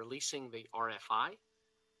developing and releasing the RFI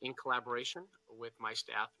in collaboration with my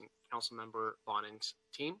staff and Councilmember Bonin's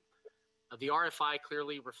team. The RFI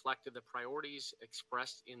clearly reflected the priorities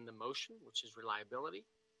expressed in the motion, which is reliability,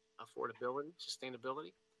 affordability,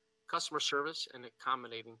 sustainability, customer service, and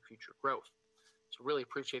accommodating future growth. So really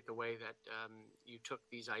appreciate the way that you took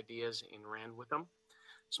these ideas and ran with them.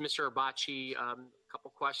 So Mr. Arbachi, a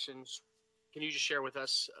couple questions. Can you just share with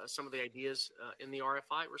us some of the ideas in the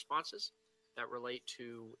RFI responses that relate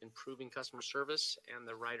to improving customer service and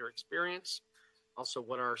the rider experience? Also,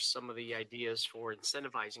 what are some of the ideas for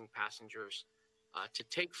incentivizing passengers to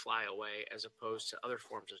take flyaway as opposed to other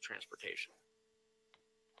forms of transportation?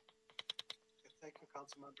 Thank you,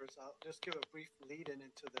 council members. I'll just give a brief lead-in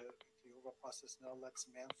into the overall process, and I'll let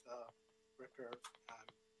Samantha Bricker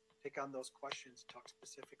take on those questions, talk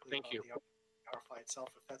specifically about the RFI itself,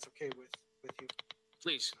 if that's okay with you.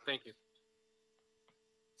 Please, thank you.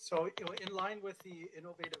 So, in line with the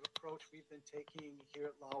innovative approach we've been taking here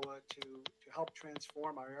at LAWA to help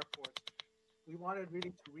transform our airports, we wanted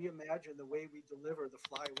really to reimagine the way we deliver the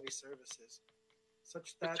flyaway services,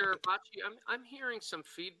 such that... Mr. Arbachi, I'm hearing some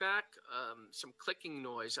feedback, some clicking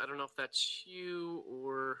noise. I don't know if that's you,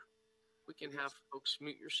 or we can have folks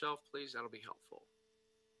mute yourself, please. That'll be helpful.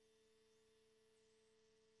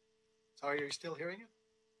 Sorry, are you still hearing it?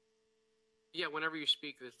 Yeah, whenever you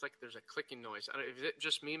speak, it's like there's a clicking noise. Is it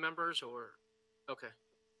just me, members, or? Okay.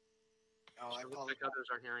 No, I apologize. Like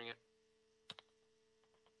others are hearing it.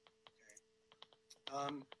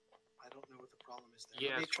 Okay. I don't know what the problem is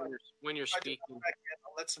there. Yeah, when you're speaking.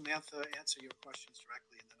 I'll let Samantha answer your questions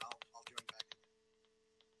directly, and then I'll join back.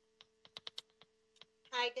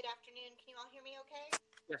 Hi, good afternoon. Can you all hear me okay?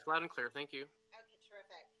 Yes, loud and clear. Thank you. Okay,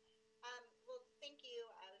 terrific. Well, thank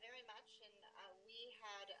you very much. And we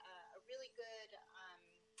had a really good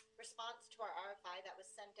response to our RFI that was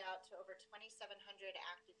sent out to over 2,700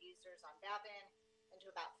 active users on Babin and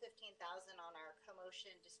to about 15,000 on our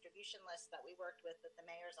CoMotion distribution list that we worked with at the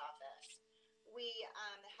mayor's office. We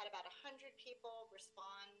had about 100 people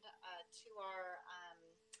respond to our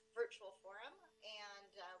virtual forum,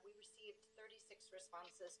 and we received 36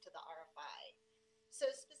 responses to the RFI.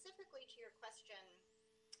 So specifically to your question,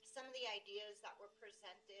 some of the ideas that were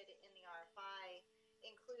presented in the RFI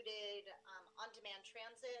included on-demand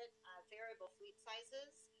transit, variable fleet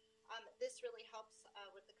sizes. This really helps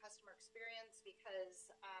with the customer experience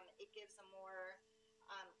because it gives a more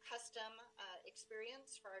custom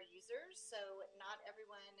experience for our users. So not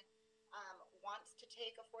everyone wants to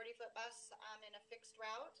take a 40-foot bus in a fixed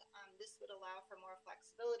route. This would allow for more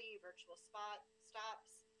flexibility, virtual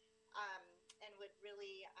stops, and would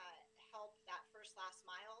really help that first last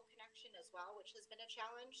mile connection as well, which has been a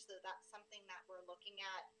challenge. So that's something that we're looking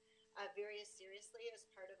at very seriously as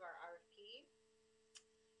part of our RFP.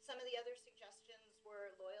 Some of the other suggestions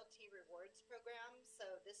were loyalty rewards programs. So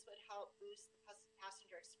this would help boost the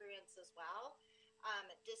passenger experience as well.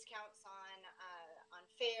 Discounts on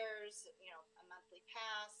fares, a monthly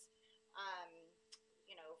pass,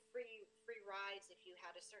 free rides if you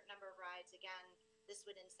had a certain number of rides. Again, this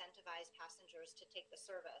would incentivize passengers to take the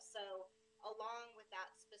service. So along with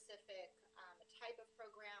that specific type of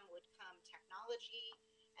program would come technology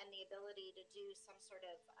and the ability to do some sort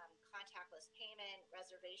of contactless payment,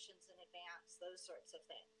 reservations in advance, those sorts of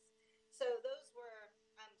things. So those were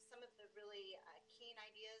some of the really keen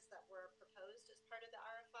ideas that were proposed as part of the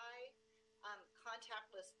RFI.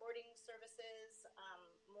 Contactless boarding services,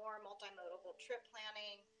 more multimodal trip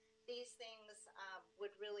planning. These things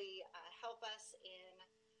would really help us in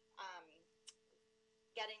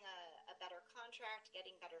getting a better contract,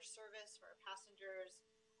 getting better service for our passengers,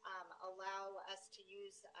 allow us to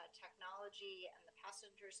use technology and the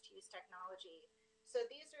passengers to use technology. So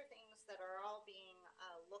these are things that are all being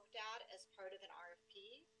looked at as part of an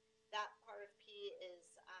RFP. That RFP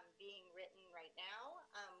is being written right now.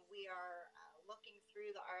 We are looking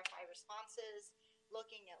through the RFI responses,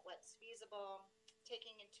 looking at what's feasible,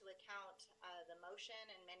 taking into account the motion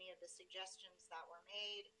and many of the suggestions that were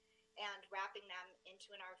made, and wrapping them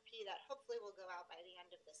into an RFP that hopefully will go out by the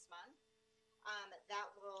end of this month. That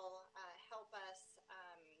will help us,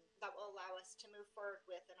 that will allow us to move forward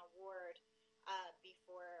with an award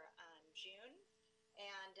before June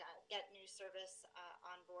and get new service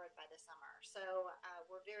on board by the summer. So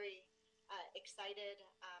we're very excited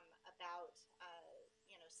about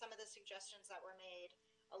some of the suggestions that were made.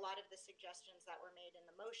 a lot of the suggestions that were made in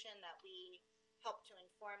the motion that we help to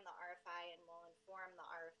inform the RFI and will inform the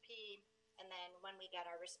RFP. And then when we get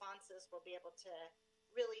our responses, we'll be able to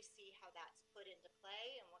really see how that's put into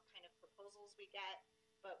play and what kind of proposals we get.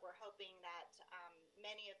 But we're hoping that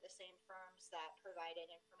many of the same firms that provided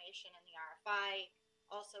information in the RFI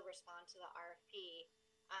also respond to the RFP,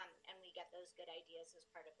 and we get those good ideas as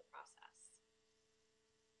part of the process.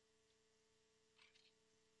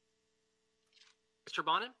 Mr.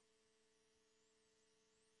 Bonin?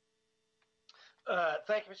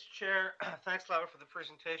 Thank you, Mr. Chair. Thanks, Laura, for the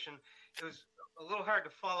presentation. It was a little hard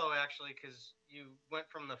to follow, actually, because you went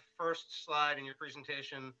from the first slide in your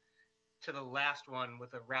presentation to the last one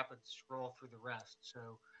with a rapid scroll through the rest.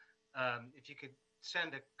 So if you could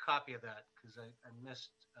send a copy of that, because I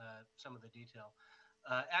missed some of the detail.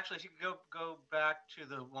 Actually, if you could go back to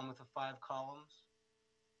the one with the 5 columns.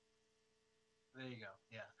 There you go,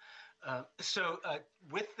 yeah. So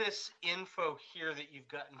with this info here that you've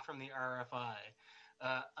gotten from the RFI,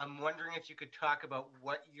 I'm wondering if you could talk about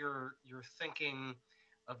what you're thinking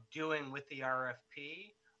of doing with the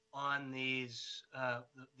RFP on these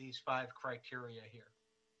 5 criteria here.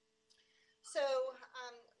 So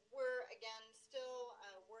we're, again, still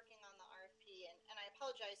working on the RFP, and I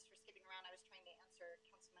apologize for skipping around. I was trying to answer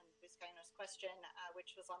Councilman Vizcaino's question,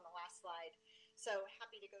 which was on the last slide. So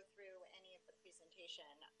happy to go through any of the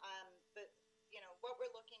presentation. But, you know, what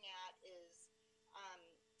we're looking at is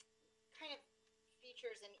kind of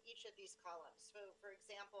features in each of these columns. So, for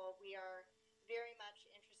example, we are very much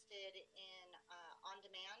interested in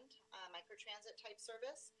on-demand microtransit type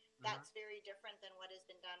service. That's very different than what has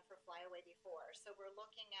been done for Flyaway before. So we're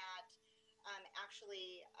looking at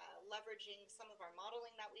actually leveraging some of our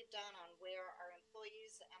modeling that we've done on where our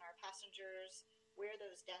employees and our passengers, where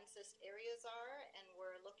those densest areas are, and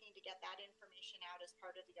we're looking to get that information out as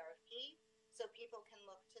part of the RFP so people can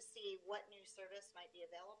look to see what new service might be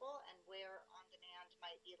available and where on-demand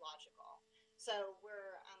might be logical. So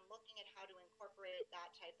we're looking at how to incorporate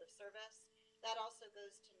that type of service. That also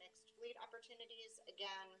goes to mixed fleet opportunities.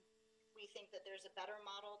 Again, we think that there's a better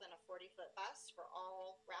model than a 40-foot bus for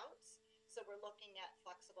all routes. So we're looking at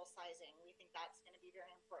flexible sizing. We think that's going to be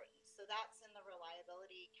very important. So that's in the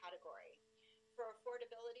reliability category. For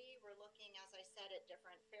affordability, we're looking, as I said, at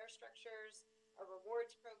different fare structures, a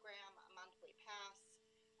rewards program, a monthly pass.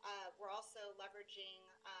 We're also leveraging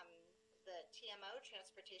the TMO,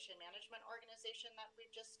 Transportation Management Organization, that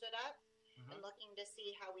we've just stood up, and looking to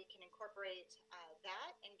see how we can incorporate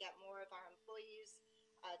that and get more of our employees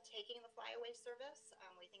taking the Flyaway service.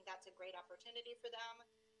 We think that's a great opportunity for them.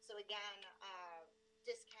 So again,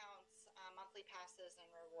 discounts, monthly passes, and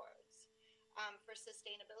rewards. For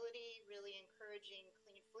sustainability, really encouraging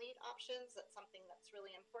clean fleet options. That's something that's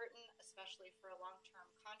really important, especially for a long-term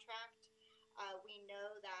contract. We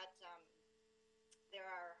know that there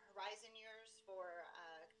are horizon years for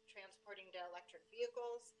transporting to electric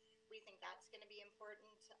vehicles. We think that's going to be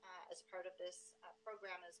important as part of this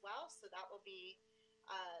program as well. So that will be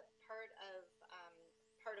part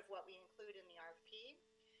of what we include in the RFP.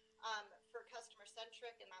 For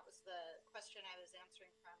customer-centric, and that was the question I was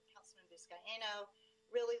answering from Councilman Vizcaino,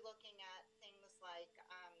 really looking at things like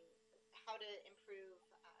how to improve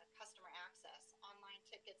customer access, online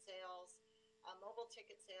ticket sales, mobile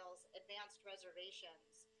ticket sales, advanced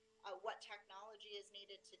reservations, what technology is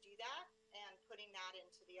needed to do that, and putting that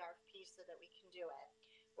into the RFP so that we can do it.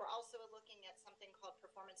 We're also looking at something called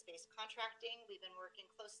performance-based contracting. We've been working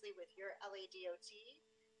closely with your LADOT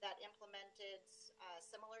that implemented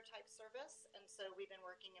similar type service. And so we've been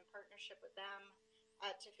working in partnership with them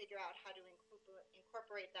to figure out how to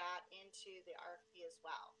incorporate that into the RFP as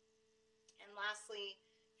well. And lastly,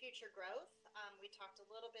 future growth. We talked a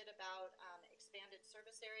little bit about expanded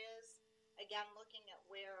service areas. Again, looking at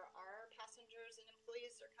where our passengers and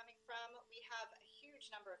employees are coming from. We have a huge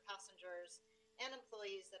number of passengers and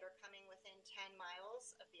employees that are coming within 10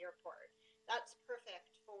 miles of the airport. That's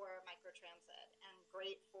perfect for microtransit and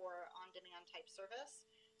great for on-demand type service.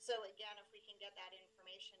 So again, if we can get that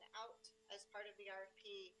information out as part of the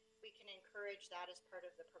RFP, we can encourage that as part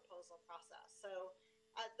of the proposal process. So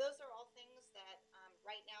those are all things that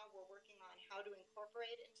right now we're working on how to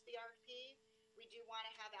incorporate into the RFP. We do want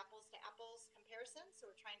to have apples to apples comparisons, so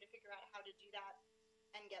we're trying to figure out how to do that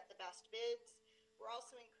and get the best bids. We're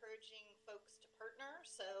also encouraging folks to partner.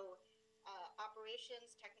 So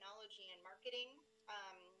operations, technology, and marketing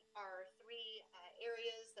are 3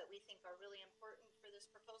 areas that we think are really important for this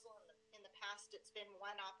proposal. In the past, it's been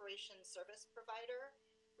one operations service provider.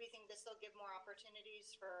 We think this will give more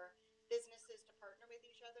opportunities for businesses to partner with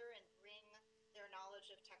each other and bring their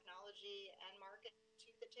knowledge of technology and market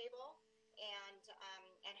to the table.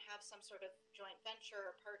 and have some sort of joint venture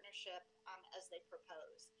or partnership as they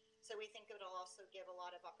propose. So we think it'll also give a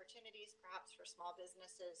lot of opportunities, perhaps for small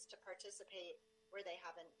businesses to participate where they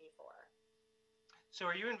haven't before. So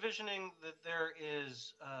are you envisioning that there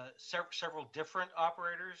is several different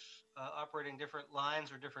operators operating different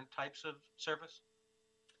lines or different types of service?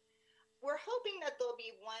 We're hoping that there'll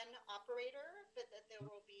be one operator, but that there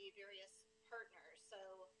will be various partners. So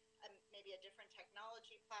maybe a different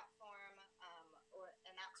technology platform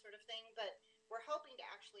and that sort of thing. But we're hoping to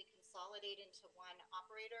actually consolidate into one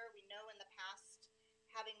operator. We know in the past,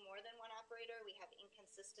 having more than one operator, we have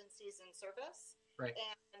inconsistencies in service. Right.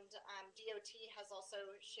 And DOT has also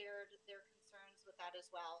shared their concerns with that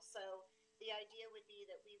as well. So the idea would be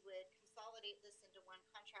that we would consolidate this into one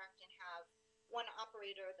contract and have one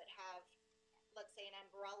operator but have, let's say, an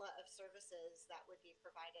umbrella of services that would be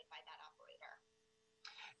provided by that operator.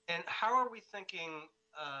 And how are we thinking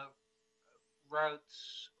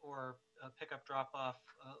routes or pickup drop-off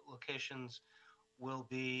locations will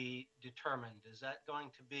be determined? Is that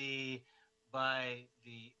going to be by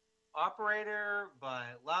the operator,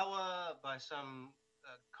 by LAWA, by some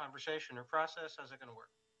conversation or process? How's it going to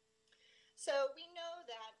work? So we know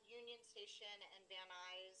that Union Station and Van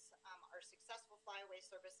Nuys are successful flyaway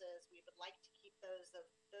services. We would like to keep those.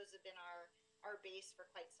 Those have been our base for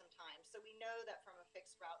quite some time. So we know that from a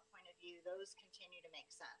fixed route point of view, those continue to make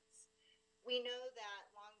sense. We know that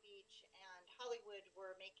Long Beach and Hollywood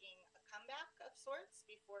were making a comeback of sorts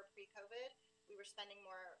before pre-COVID. We were spending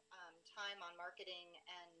more time on marketing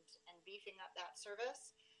and beefing up that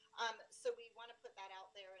service. So we want to put that out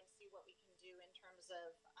there and see what we can do in terms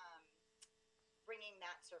of bringing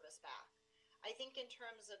that service back. I think in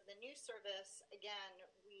terms of the new service, again,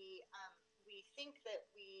 we think that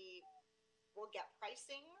we will get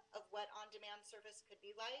pricing of what on-demand service could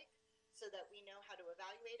be like so that we know how to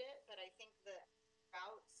evaluate it. But I think the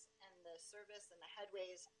routes and the service and the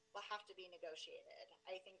headways will have to be negotiated.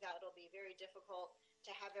 I think that it'll be very difficult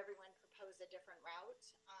to have everyone propose a different route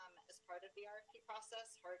as part of the RFP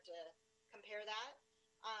process. Hard to compare that.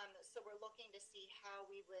 So we're looking to see how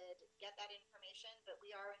we would get that information, but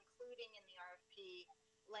we are including in the RFP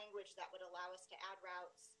language that would allow us to add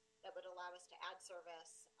routes, that would allow us to add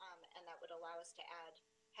service, and that would allow us to add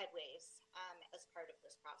headways as part of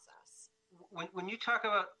this process. When you talk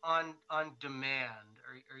about on demand,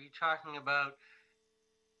 are you talking about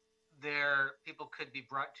people could be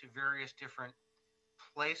brought to various different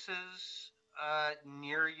places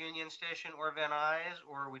near Union Station or Van Nuys,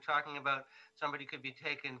 or are we talking about somebody could be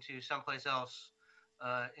taken to someplace else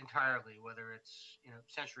entirely, whether it's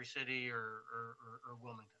Century City or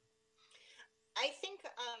Wilmington? I think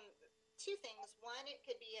two things. One, it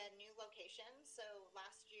could be a new location. So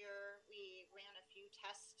last year we ran a few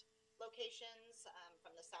test locations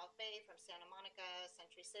from the South Bay, from Santa Monica,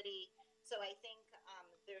 Century City. So I think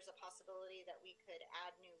there's a possibility that we could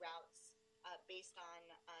add new routes based on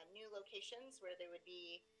new locations where there would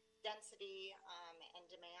be density and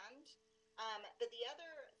demand. But the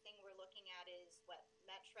other thing we're looking at is what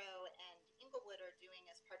Metro and Inglewood are doing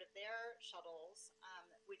as part of their shuttles,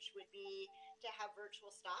 which would be to have virtual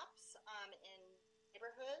stops in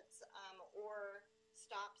neighborhoods or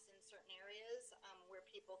stops in certain areas where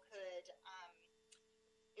people could,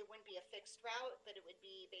 it wouldn't be a fixed route, but it would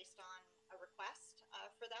be based on a request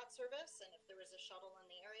for that service. And if there was a shuttle in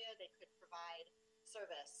the area, they could provide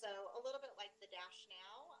service. So a little bit like the Dash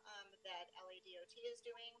Now that LADOT is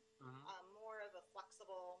doing, more of a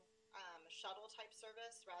flexible shuttle type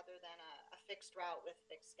service rather than a fixed route with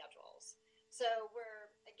fixed schedules. So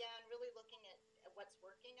we're, again, really looking at what's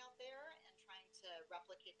working out there and trying to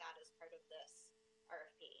replicate that as part of this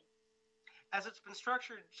RFP. As it's been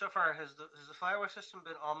structured so far, has the flyaway system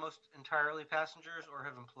been almost entirely passengers, or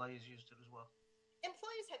have employees used it as well?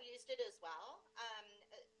 Employees have used it as well,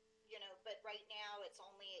 but right now it's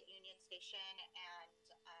only at Union Station and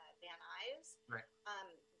Van Nuys. Right.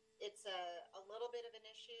 It's a little bit of an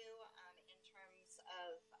issue in terms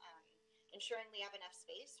of ensuring we have enough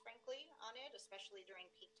space, frankly, on it, especially during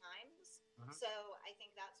peak times. So I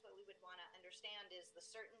think that's what we would want to understand is the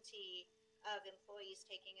certainty of employees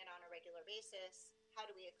taking it on a regular basis. How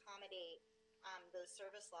do we accommodate those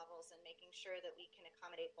service levels and making sure that we can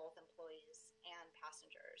accommodate both employees and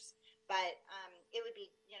passengers? But it would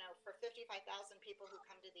be, for 55,000 people who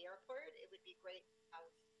come to the airport, it would be great to have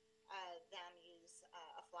them use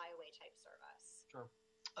a flyaway type service. Sure.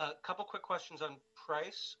 A couple quick questions on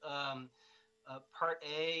price. Part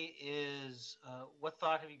A is what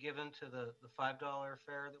thought have you given to the $5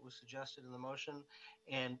 fare that was suggested in the motion?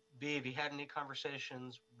 And B, have you had any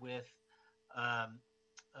conversations with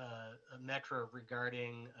Metro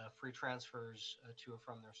regarding free transfers to or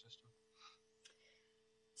from their system?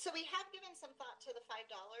 So we have given some thought to the $5.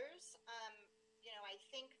 I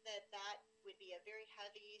think that would be a very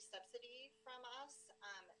heavy subsidy from us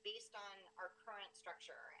based on our current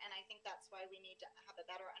structure. And I think that's why we need to have a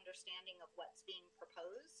better understanding of what's being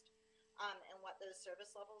proposed and what those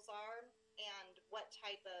service levels are and what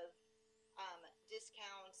type of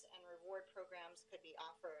discounts and reward programs could be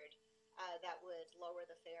offered that would lower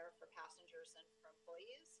the fare for passengers and for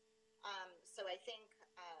employees. So I think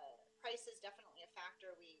price is definitely a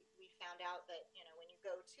factor. We found out that, when you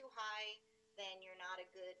go too high, then you're not a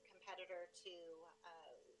good competitor to,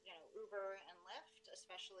 Uber and Lyft,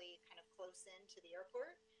 especially kind of close in to the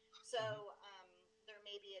airport. So there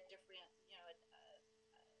may be a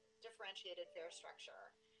differentiated fare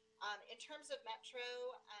structure. In terms of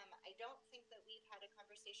Metro, I don't think that we've had a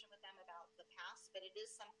conversation with them about the pass, but it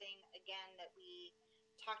is something, again, that we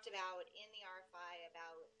talked about in the RFI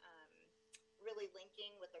about really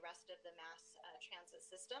linking with the rest of the mass transit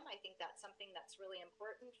system. I think that's something that's really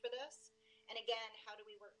important for this. And again, how do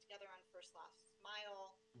we work together on first last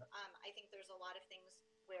mile? I think there's a lot of things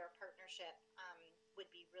where partnership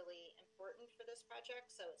would be really important for this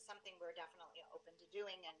project. So it's something we're definitely open to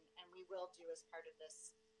doing and we will do as part of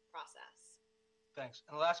this process. Thanks.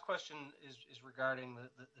 And the last question is regarding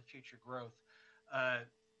the future growth.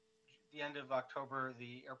 The end of October,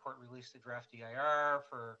 the airport released a draft DIR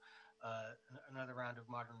for another round of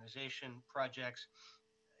modernization projects.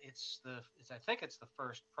 I think it's the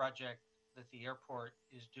first project that the airport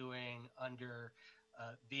is doing under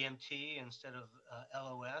VMT instead of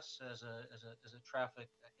LOS as a traffic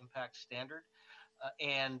impact standard.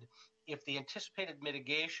 And if the anticipated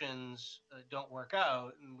mitigations don't work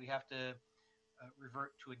out, and we have to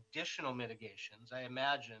revert to additional mitigations, I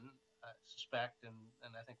imagine, suspect,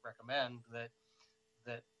 and I think recommend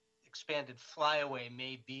that expanded flyaway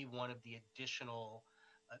may be one of the additional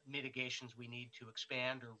mitigations we need to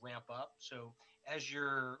expand or ramp up. So as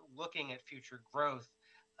you're looking at future growth,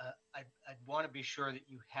 I'd want to be sure that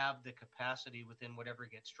you have the capacity within whatever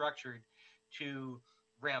gets structured to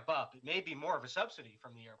ramp up. It may be more of a subsidy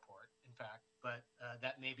from the airport, in fact, but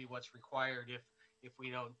that may be what's required if we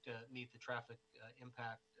don't meet the traffic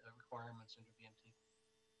impact requirements under VMT.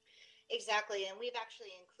 Exactly, and we've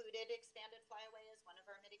actually included expanded flyaway as one of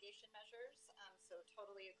our mitigation measures. So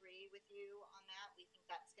totally agree with you on that. We think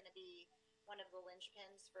that's going to be one of the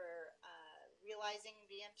linchpins for realizing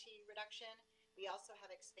VMT reduction. We also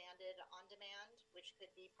have expanded on demand, which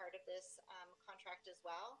could be part of this contract as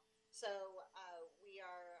well. So we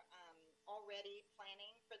are already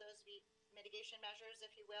planning for those mitigation measures,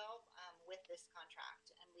 if you will, with this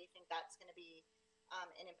contract. And we think that's going to be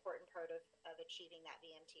an important part of achieving that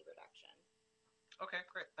VMT reduction. Okay,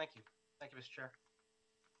 great. Thank you. Thank you, Mr. Chair.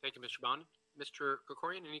 Thank you, Mr. Bond. Mr.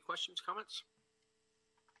 Krikorian, any questions, comments?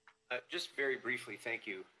 Just very briefly, thank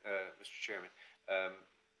you, Mr. Chairman.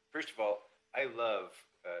 First of all, I love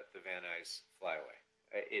the Van Nuys Flyaway.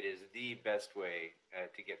 It is the best way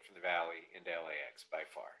to get from the Valley into LAX by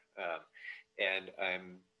far.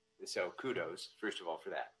 So kudos, first of all, for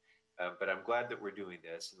that. But I'm glad that we're doing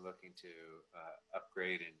this and looking to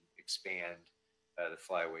upgrade and expand the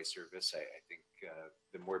flyaway service. I think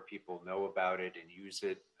the more people know about it and use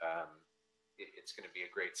it, it's going to be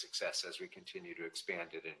a great success as we continue to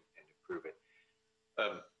expand it and improve it.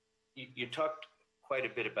 You talked quite a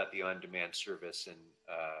bit about the on-demand service, and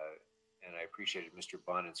I appreciated Mr.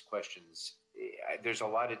 Bonin's questions. There's a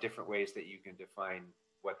lot of different ways that you can define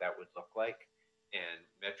what that would look like, and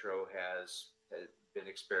Metro has been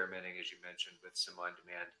experimenting, as you mentioned, with some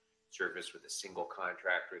on-demand service with a single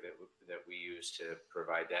contractor that we use to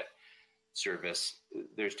provide that service.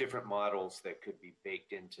 There's different models that could be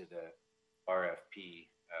baked into the RFP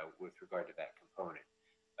with regard to that component.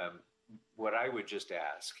 What I would just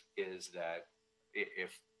ask is that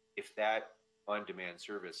if that on-demand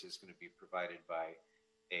service is going to be provided by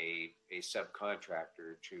a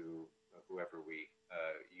subcontractor to whoever we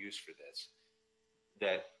use for this,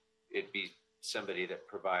 that it be somebody that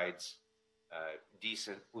provides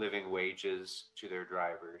decent living wages to their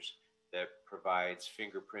drivers, that provides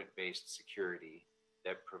fingerprint-based security,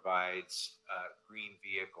 that provides green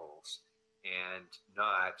vehicles, and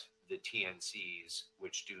not the TNCs,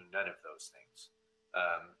 which do none of those things.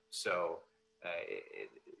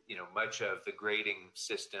 Much of the grading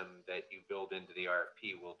system that you build into the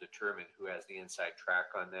RFP will determine who has the inside track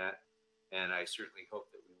on that. And I certainly hope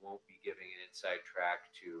that we won't be giving an inside track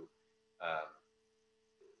to,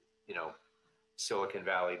 Silicon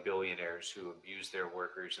Valley billionaires who abuse their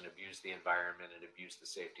workers and abuse the environment and abuse the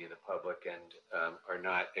safety of the public and are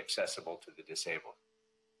not accessible to the disabled.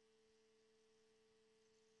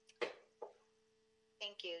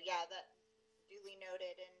 Thank you. Yeah, that duly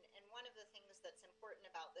noted. And one of the things that's important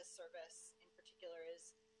about this service in particular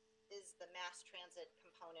is the mass transit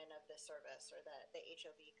component of the service, or the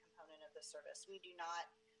HOV component of the service. We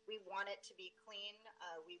want it to be clean.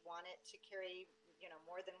 We want it to carry,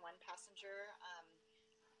 more than one passenger.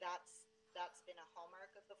 That's been a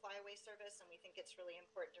hallmark of the flyaway service, and we think it's really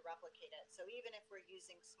important to replicate it. So even if we're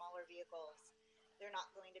using smaller vehicles, they're not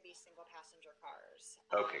going to be single passenger cars.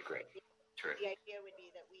 Okay, great. Terrific. The idea would be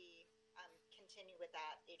that we continue with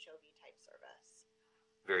that HOV type service.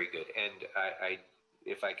 Very good. And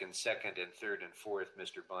if I can second and third and fourth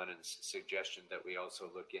Mr. Bonen's suggestion that we also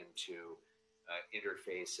look into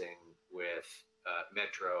interfacing with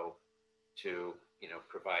Metro to,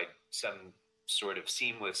 provide some sort of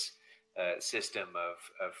seamless system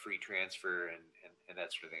of free transfer and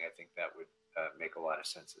that sort of thing. I think that would make a lot of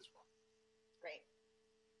sense as well. Great.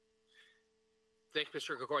 Thanks,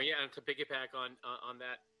 Mr. Gregorian. Yeah, and to piggyback on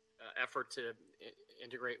that effort to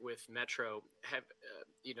integrate with Metro, have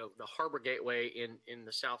the Harbor Gateway in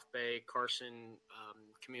the South Bay, Carson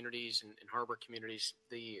communities and harbor communities,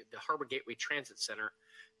 the Harbor Gateway Transit Center.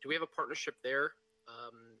 Do we have a partnership there?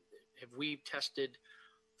 Have we tested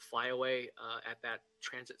Flyaway at that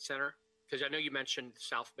transit center? Because I know you mentioned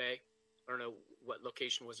South Bay. I don't know what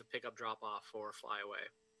location was a pickup drop off for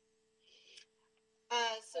Flyaway.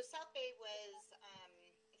 So South Bay was,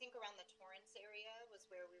 I think, around the Torrance area was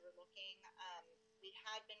where we were looking. We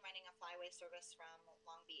had been running a flyaway service from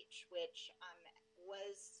Long Beach, which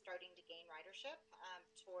was starting to gain ridership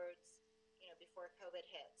towards, before COVID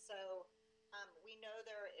hit. So we know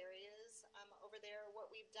there are areas over there. What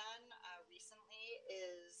we've done recently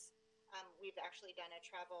is we've actually done a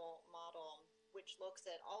travel model which looks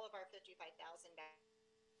at all of our 55,000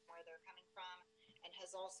 where they're coming from, and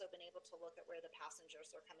has also been able to look at where the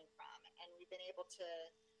passengers are coming from. And we've been able to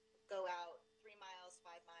go out 3 miles,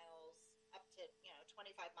 5 miles, up to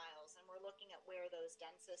 25 miles, and we're looking at where those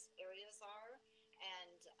densest areas are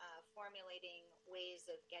and formulating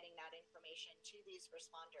ways of getting that information to these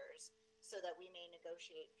responders so that we may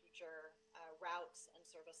negotiate future routes and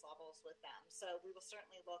service levels with them. So we will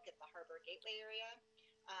certainly look at the Harbor Gateway area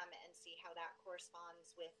and see how that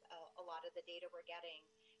corresponds with a lot of the data we're getting,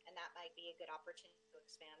 and that might be a good opportunity to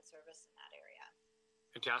expand service in that area.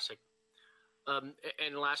 Fantastic.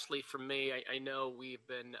 And lastly, for me, I know we've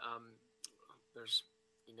been there's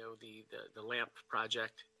the LAMP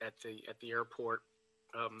project at the airport.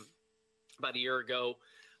 About a year ago,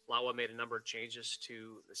 LAWA made a number of changes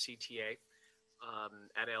to the CTA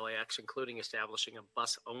at LAX, including establishing a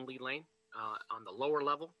bus-only lane on the lower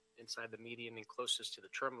level inside the median and closest to the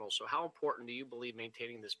terminal. So how important do you believe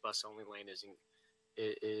maintaining this bus-only lane is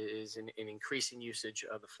in increasing usage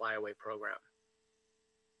of the Flyaway program?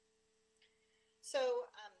 So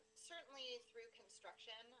certainly through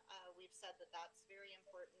construction, we've said that that's very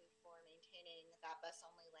important for maintaining that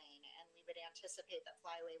bus-only lane, and we would anticipate that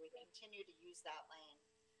Flyaway would continue to use that lane,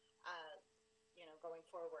 going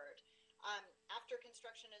forward. After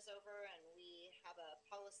construction is over and we have a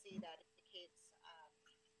policy that indicates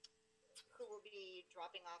who will be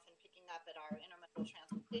dropping off and picking up at our intermodal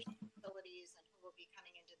transportation facilities and who will be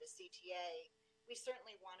coming into the CTA, we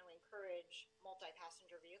certainly want to encourage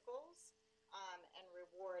multi-passenger vehicles and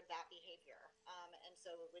reward that behavior. And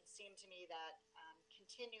so it would seem to me that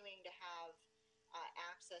continuing to have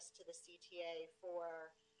access to the CTA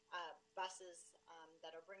for buses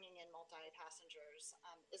that are bringing in multi-passengers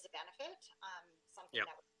is a benefit, something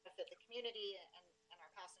that would benefit the community and our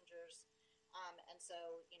passengers. And so,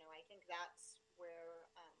 I think that's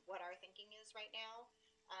where what our thinking is right now.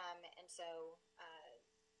 And so,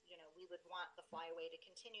 we would want the Flyaway to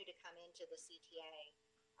continue to come into the CTA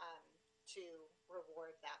to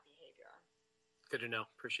reward that behavior. Good to know.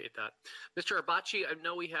 Appreciate that. Mr. Abachi, I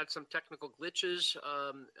know we had some technical glitches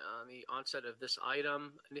on the onset of this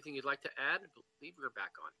item. Anything you'd like to add? I believe we're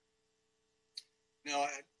back on. No,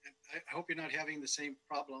 I hope you're not having the same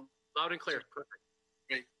problem. Loud and clear. Perfect.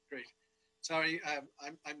 Great. Sorry, I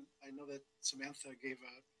know that Samantha gave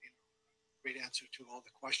a great answer to all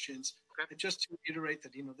the questions. Okay. And just to reiterate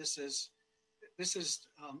that this is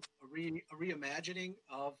a reimagining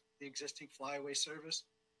of the existing Flyaway service.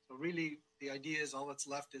 So really, the idea is all that's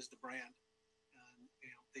left is the brand.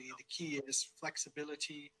 The key is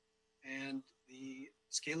flexibility and the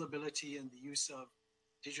scalability and the use of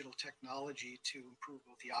digital technology to improve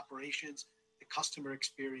both the operations, the customer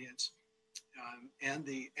experience,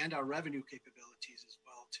 and our revenue capabilities as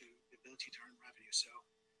well, to the ability to earn revenue. So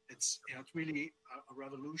it's really a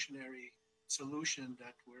revolutionary solution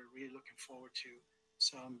that we're really looking forward to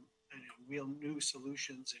some real new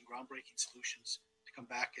solutions and groundbreaking solutions to come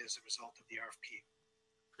back as a result of the RFP.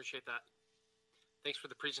 Appreciate that. Thanks for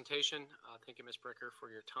the presentation. Thank you, Ms. Bricker, for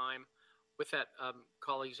your time. With that,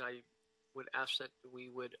 colleagues, I would ask that we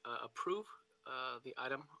would approve the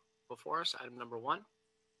item before us, item number 1.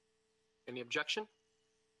 Any objection?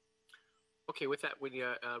 Okay, with that, we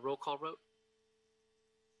roll call vote.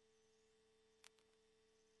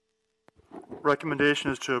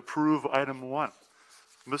 Recommendation is to approve item 1.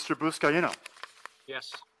 Mr. Buscaino,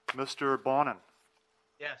 Yes. Mr. Bonin,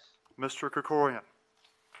 Yes. Mr. Krikorian.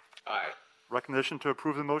 Aye. Recommendation to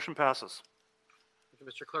approve the motion passes. Thank you,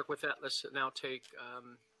 Mr. Clerk. With that, let's now take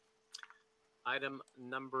item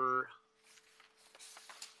number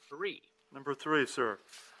 3. Number 3, sir.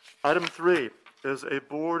 Item 3 is a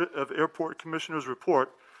Board of Airport Commissioners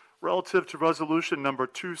report relative to resolution number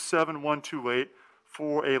 27128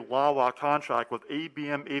 for a LAWA contract with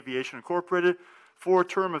ABM Aviation Incorporated for a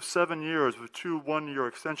term of 7 years with 2 one-year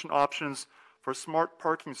extension options for smart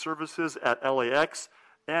parking services at LAX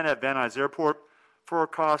and at Van Nuys Airport for a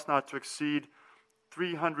cost not to exceed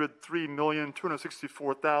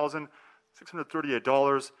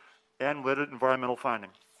 $303,264,638 and related environmental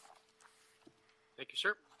finding. Thank you,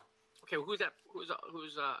 sir. Okay, well, who's at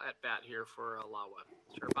bat here for LAWA?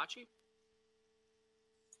 Mr. Abachi?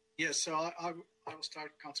 Yes, so I will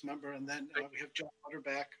start, council member, and then we have John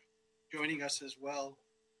Utterback joining us as well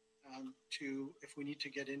if we need to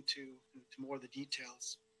get into more of the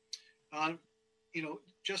details.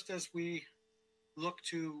 Just as we look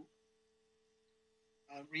to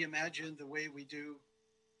reimagine the way we do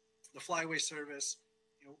the flyaway service,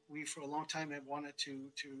 we for a long time have wanted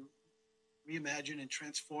to reimagine and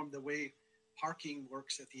transform the way parking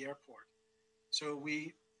works at the airport. So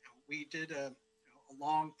we did a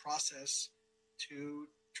long process to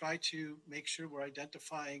try to make sure we're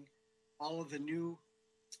identifying all of the new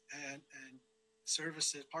and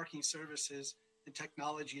services, parking services and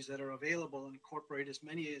technologies that are available and incorporate as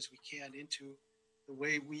many as we can into the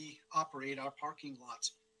way we operate our parking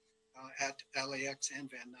lots at LAX and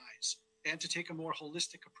Van Nuys. And to take a more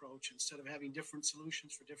holistic approach instead of having different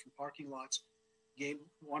solutions for different parking lots, gain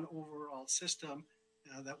one overall system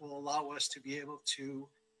that will allow us to be able to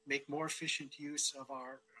make more efficient use of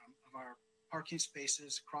our parking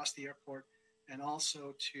spaces across the airport, and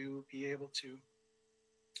also to be able to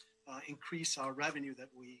increase our revenue that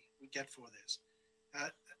we get for this.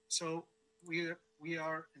 So we have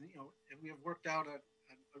worked out a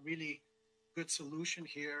really good solution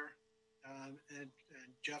here, and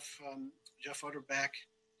Jeff Utterback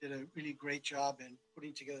did a really great job in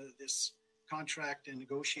putting together this contract and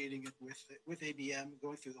negotiating it with ABM,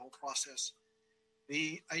 going through the whole process.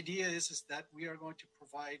 The idea is that we are going to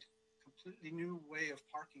provide a completely new way of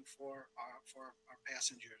parking for our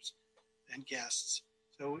passengers and guests.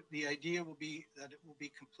 So the idea will be that it will be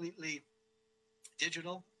completely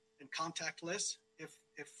digital and contactless if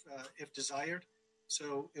desired.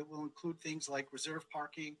 So it will include things like reserve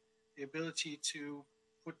parking, the ability to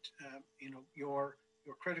put your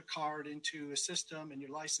credit card into a system and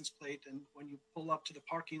your license plate, and when you pull up to the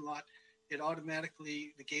parking lot, the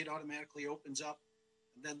gate automatically opens up,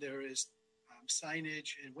 and then there is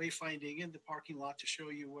signage and wayfinding in the parking lot to show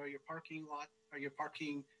you where your parking lot or your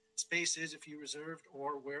parking space is if you reserved,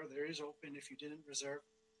 or where there is open if you didn't reserve.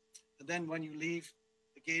 And then when you leave,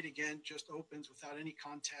 the gate again just opens without any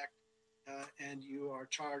contact, and you are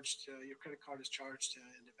charged, your credit card is charged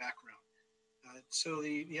in the background. So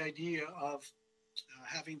the idea of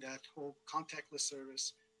having that whole contactless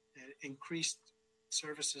service, increased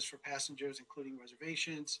services for passengers, including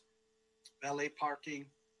reservations, valet parking,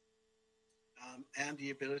 and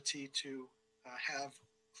the ability to have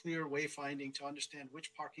clear wayfinding to understand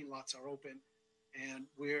which parking lots are open and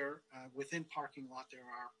where within parking lot there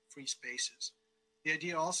are free spaces. The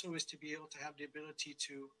idea also is to be able to have the ability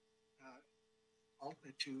to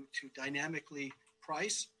dynamically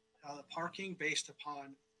price parking based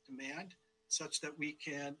upon demand, such that we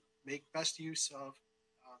can make best use of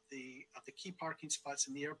the key parking spots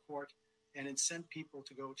in the airport and incent people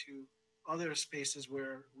to go to other spaces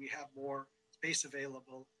where we have more space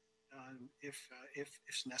available if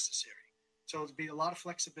necessary. So there'll be a lot of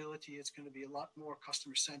flexibility. It's going to be a lot more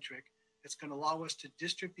customer centric. It's going to allow us to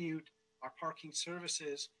distribute our parking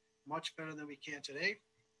services much better than we can today.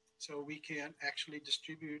 So we can actually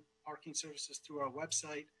distribute parking services through our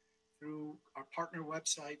website, through our partner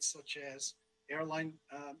websites, such as airline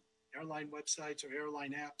websites or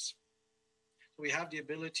airline apps. So we have the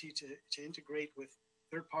ability to integrate with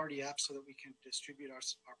third-party apps so that we can distribute our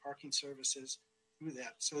parking services through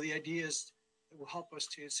that. So the idea is it will help us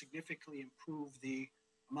to significantly improve the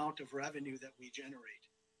amount of revenue that we generate.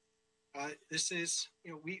 This is,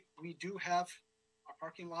 we do have our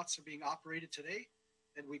parking lots are being operated today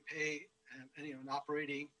and we pay an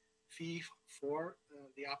operating fee for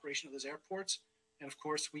the operation of those airports. And of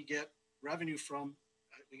course, we get revenue from,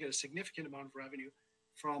 we get a significant amount of revenue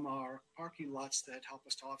from our parking lots that help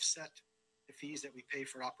us to offset the fees that we pay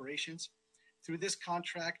for operations. Through this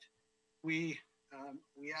contract, we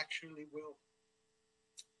actually will,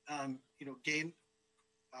 gain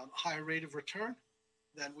a higher rate of return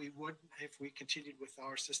than we would if we continued with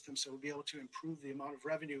our system. So we'll be able to improve the amount of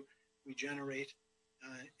revenue we generate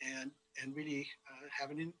and really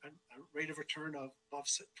have a rate of return of above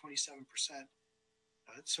 27%.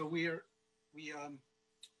 So we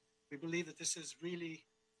believe that this is really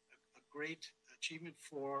a great achievement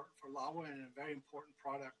for LAWA and a very important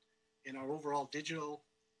product in our overall digital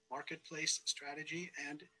marketplace strategy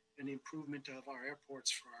and an improvement of our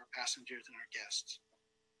airports for our passengers and our guests.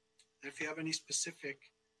 And if you have any specific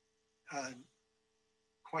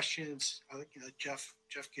questions, I'll let Jeff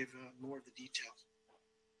give more of the details.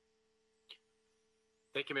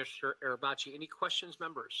 Thank you, Mr. Arabaci. Any questions,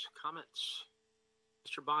 members, comments?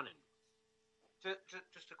 Mr. Bonin.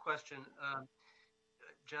 Just a question,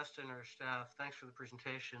 Justin or staff, thanks for the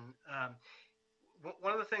presentation.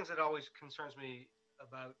 One of the things that always concerns me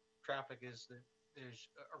about traffic is that there's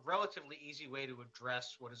a relatively easy way to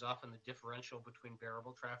address what is often the differential between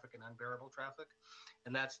bearable traffic and unbearable traffic,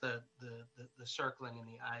 and that's the circling and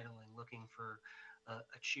the idling, looking for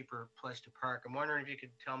a cheaper place to park. I'm wondering if you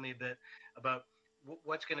could tell me a bit about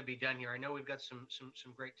what's going to be done here. I know we've got some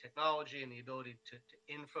great technology and the ability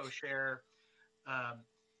to info share.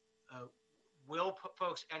 Will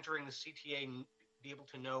folks entering the CTA be able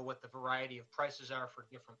to know what the variety of prices are for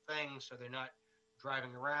different things so they're not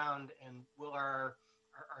driving around? And will our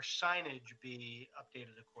signage be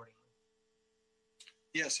updated accordingly?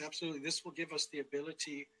 Yes, absolutely. This will give us the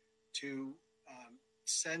ability to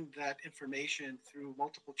send that information through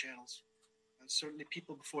multiple channels. Certainly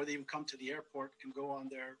people, before they even come to the airport, can go on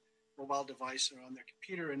their mobile device or on their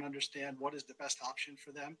computer and understand what is the best option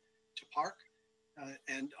for them to park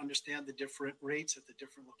and understand the different rates at the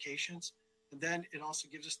different locations. And then it also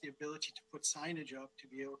gives us the ability to put signage up to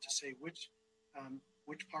be able to say which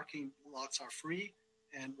parking lots are free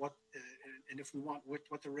and and if we want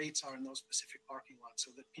what the rates are in those specific parking lots,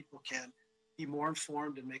 so that people can be more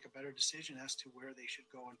informed and make a better decision as to where they should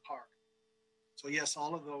go and park. So yes,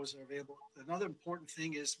 all of those are available. Another important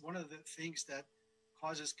thing is one of the things that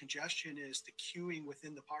causes congestion is the queuing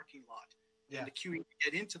within the parking lot. Yeah. And the queuing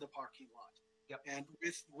to get into the parking lot. Yep. And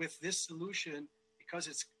with this solution, because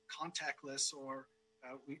it's contactless or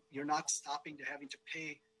you're not stopping to having to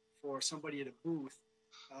pay for somebody at a booth,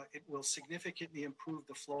 it will significantly improve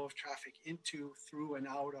the flow of traffic into, through, and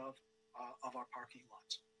out of our parking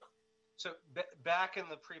lots. So back in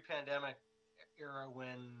the pre-pandemic era,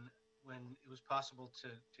 when it was possible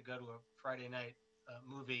to go to a Friday night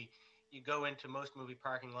movie, you go into most movie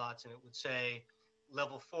parking lots and it would say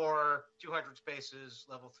level 4, 200 spaces,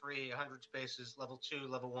 level 3, 100 spaces, level 2,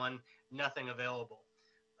 level 1, nothing available.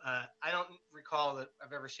 I don't recall that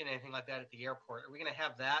I've ever seen anything like that at the airport. Are we going to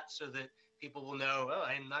have that so that people will know, oh,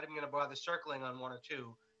 I'm not even going to bother circling on 1 or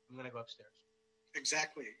 2. I'm going to go upstairs.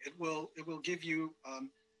 Exactly. It will give you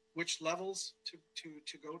which levels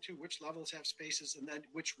to go to, which levels have spaces, and then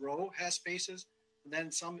which row has spaces. And then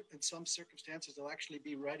in some circumstances, there'll actually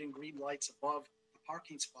be red and green lights above the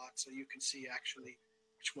parking spot, so you can see actually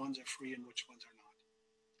which ones are free and which ones are not.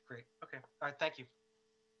 Great. Okay. All right. Thank you.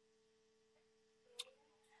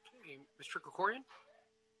 Okay, Mr. Krikorian?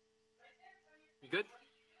 You good?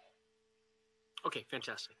 Okay,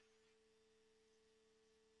 fantastic.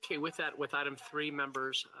 Okay, with that, with item 3,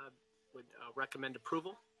 members would recommend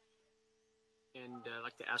approval. And I'd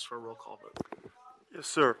like to ask for a roll call vote. Yes,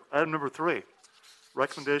 sir. Item number 3,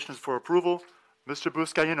 recommendations for approval. Mr.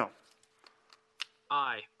 Buscaino.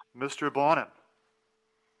 Aye. Mr. Bonin.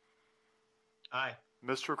 Aye.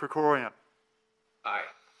 Mr. Krikorian. Aye.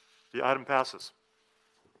 The item passes.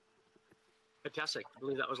 Fantastic. I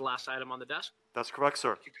believe that was the last item on the desk. That's correct,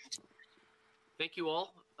 sir. Thank you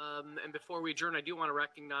all. And before we adjourn, I do want to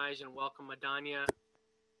recognize and welcome Adanya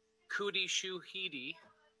Kudishuhidi.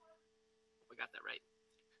 I got that right.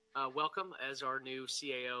 Welcome as our new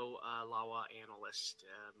CAO LAWA analyst.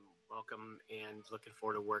 Welcome and looking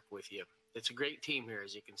forward to work with you. It's a great team here,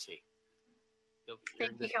 as you can see.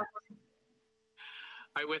 Thank you.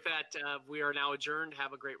 All right, with that, we are now adjourned.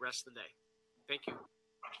 Have a great rest of the day. Thank you.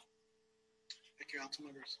 Thank you, council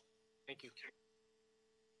members. Thank you.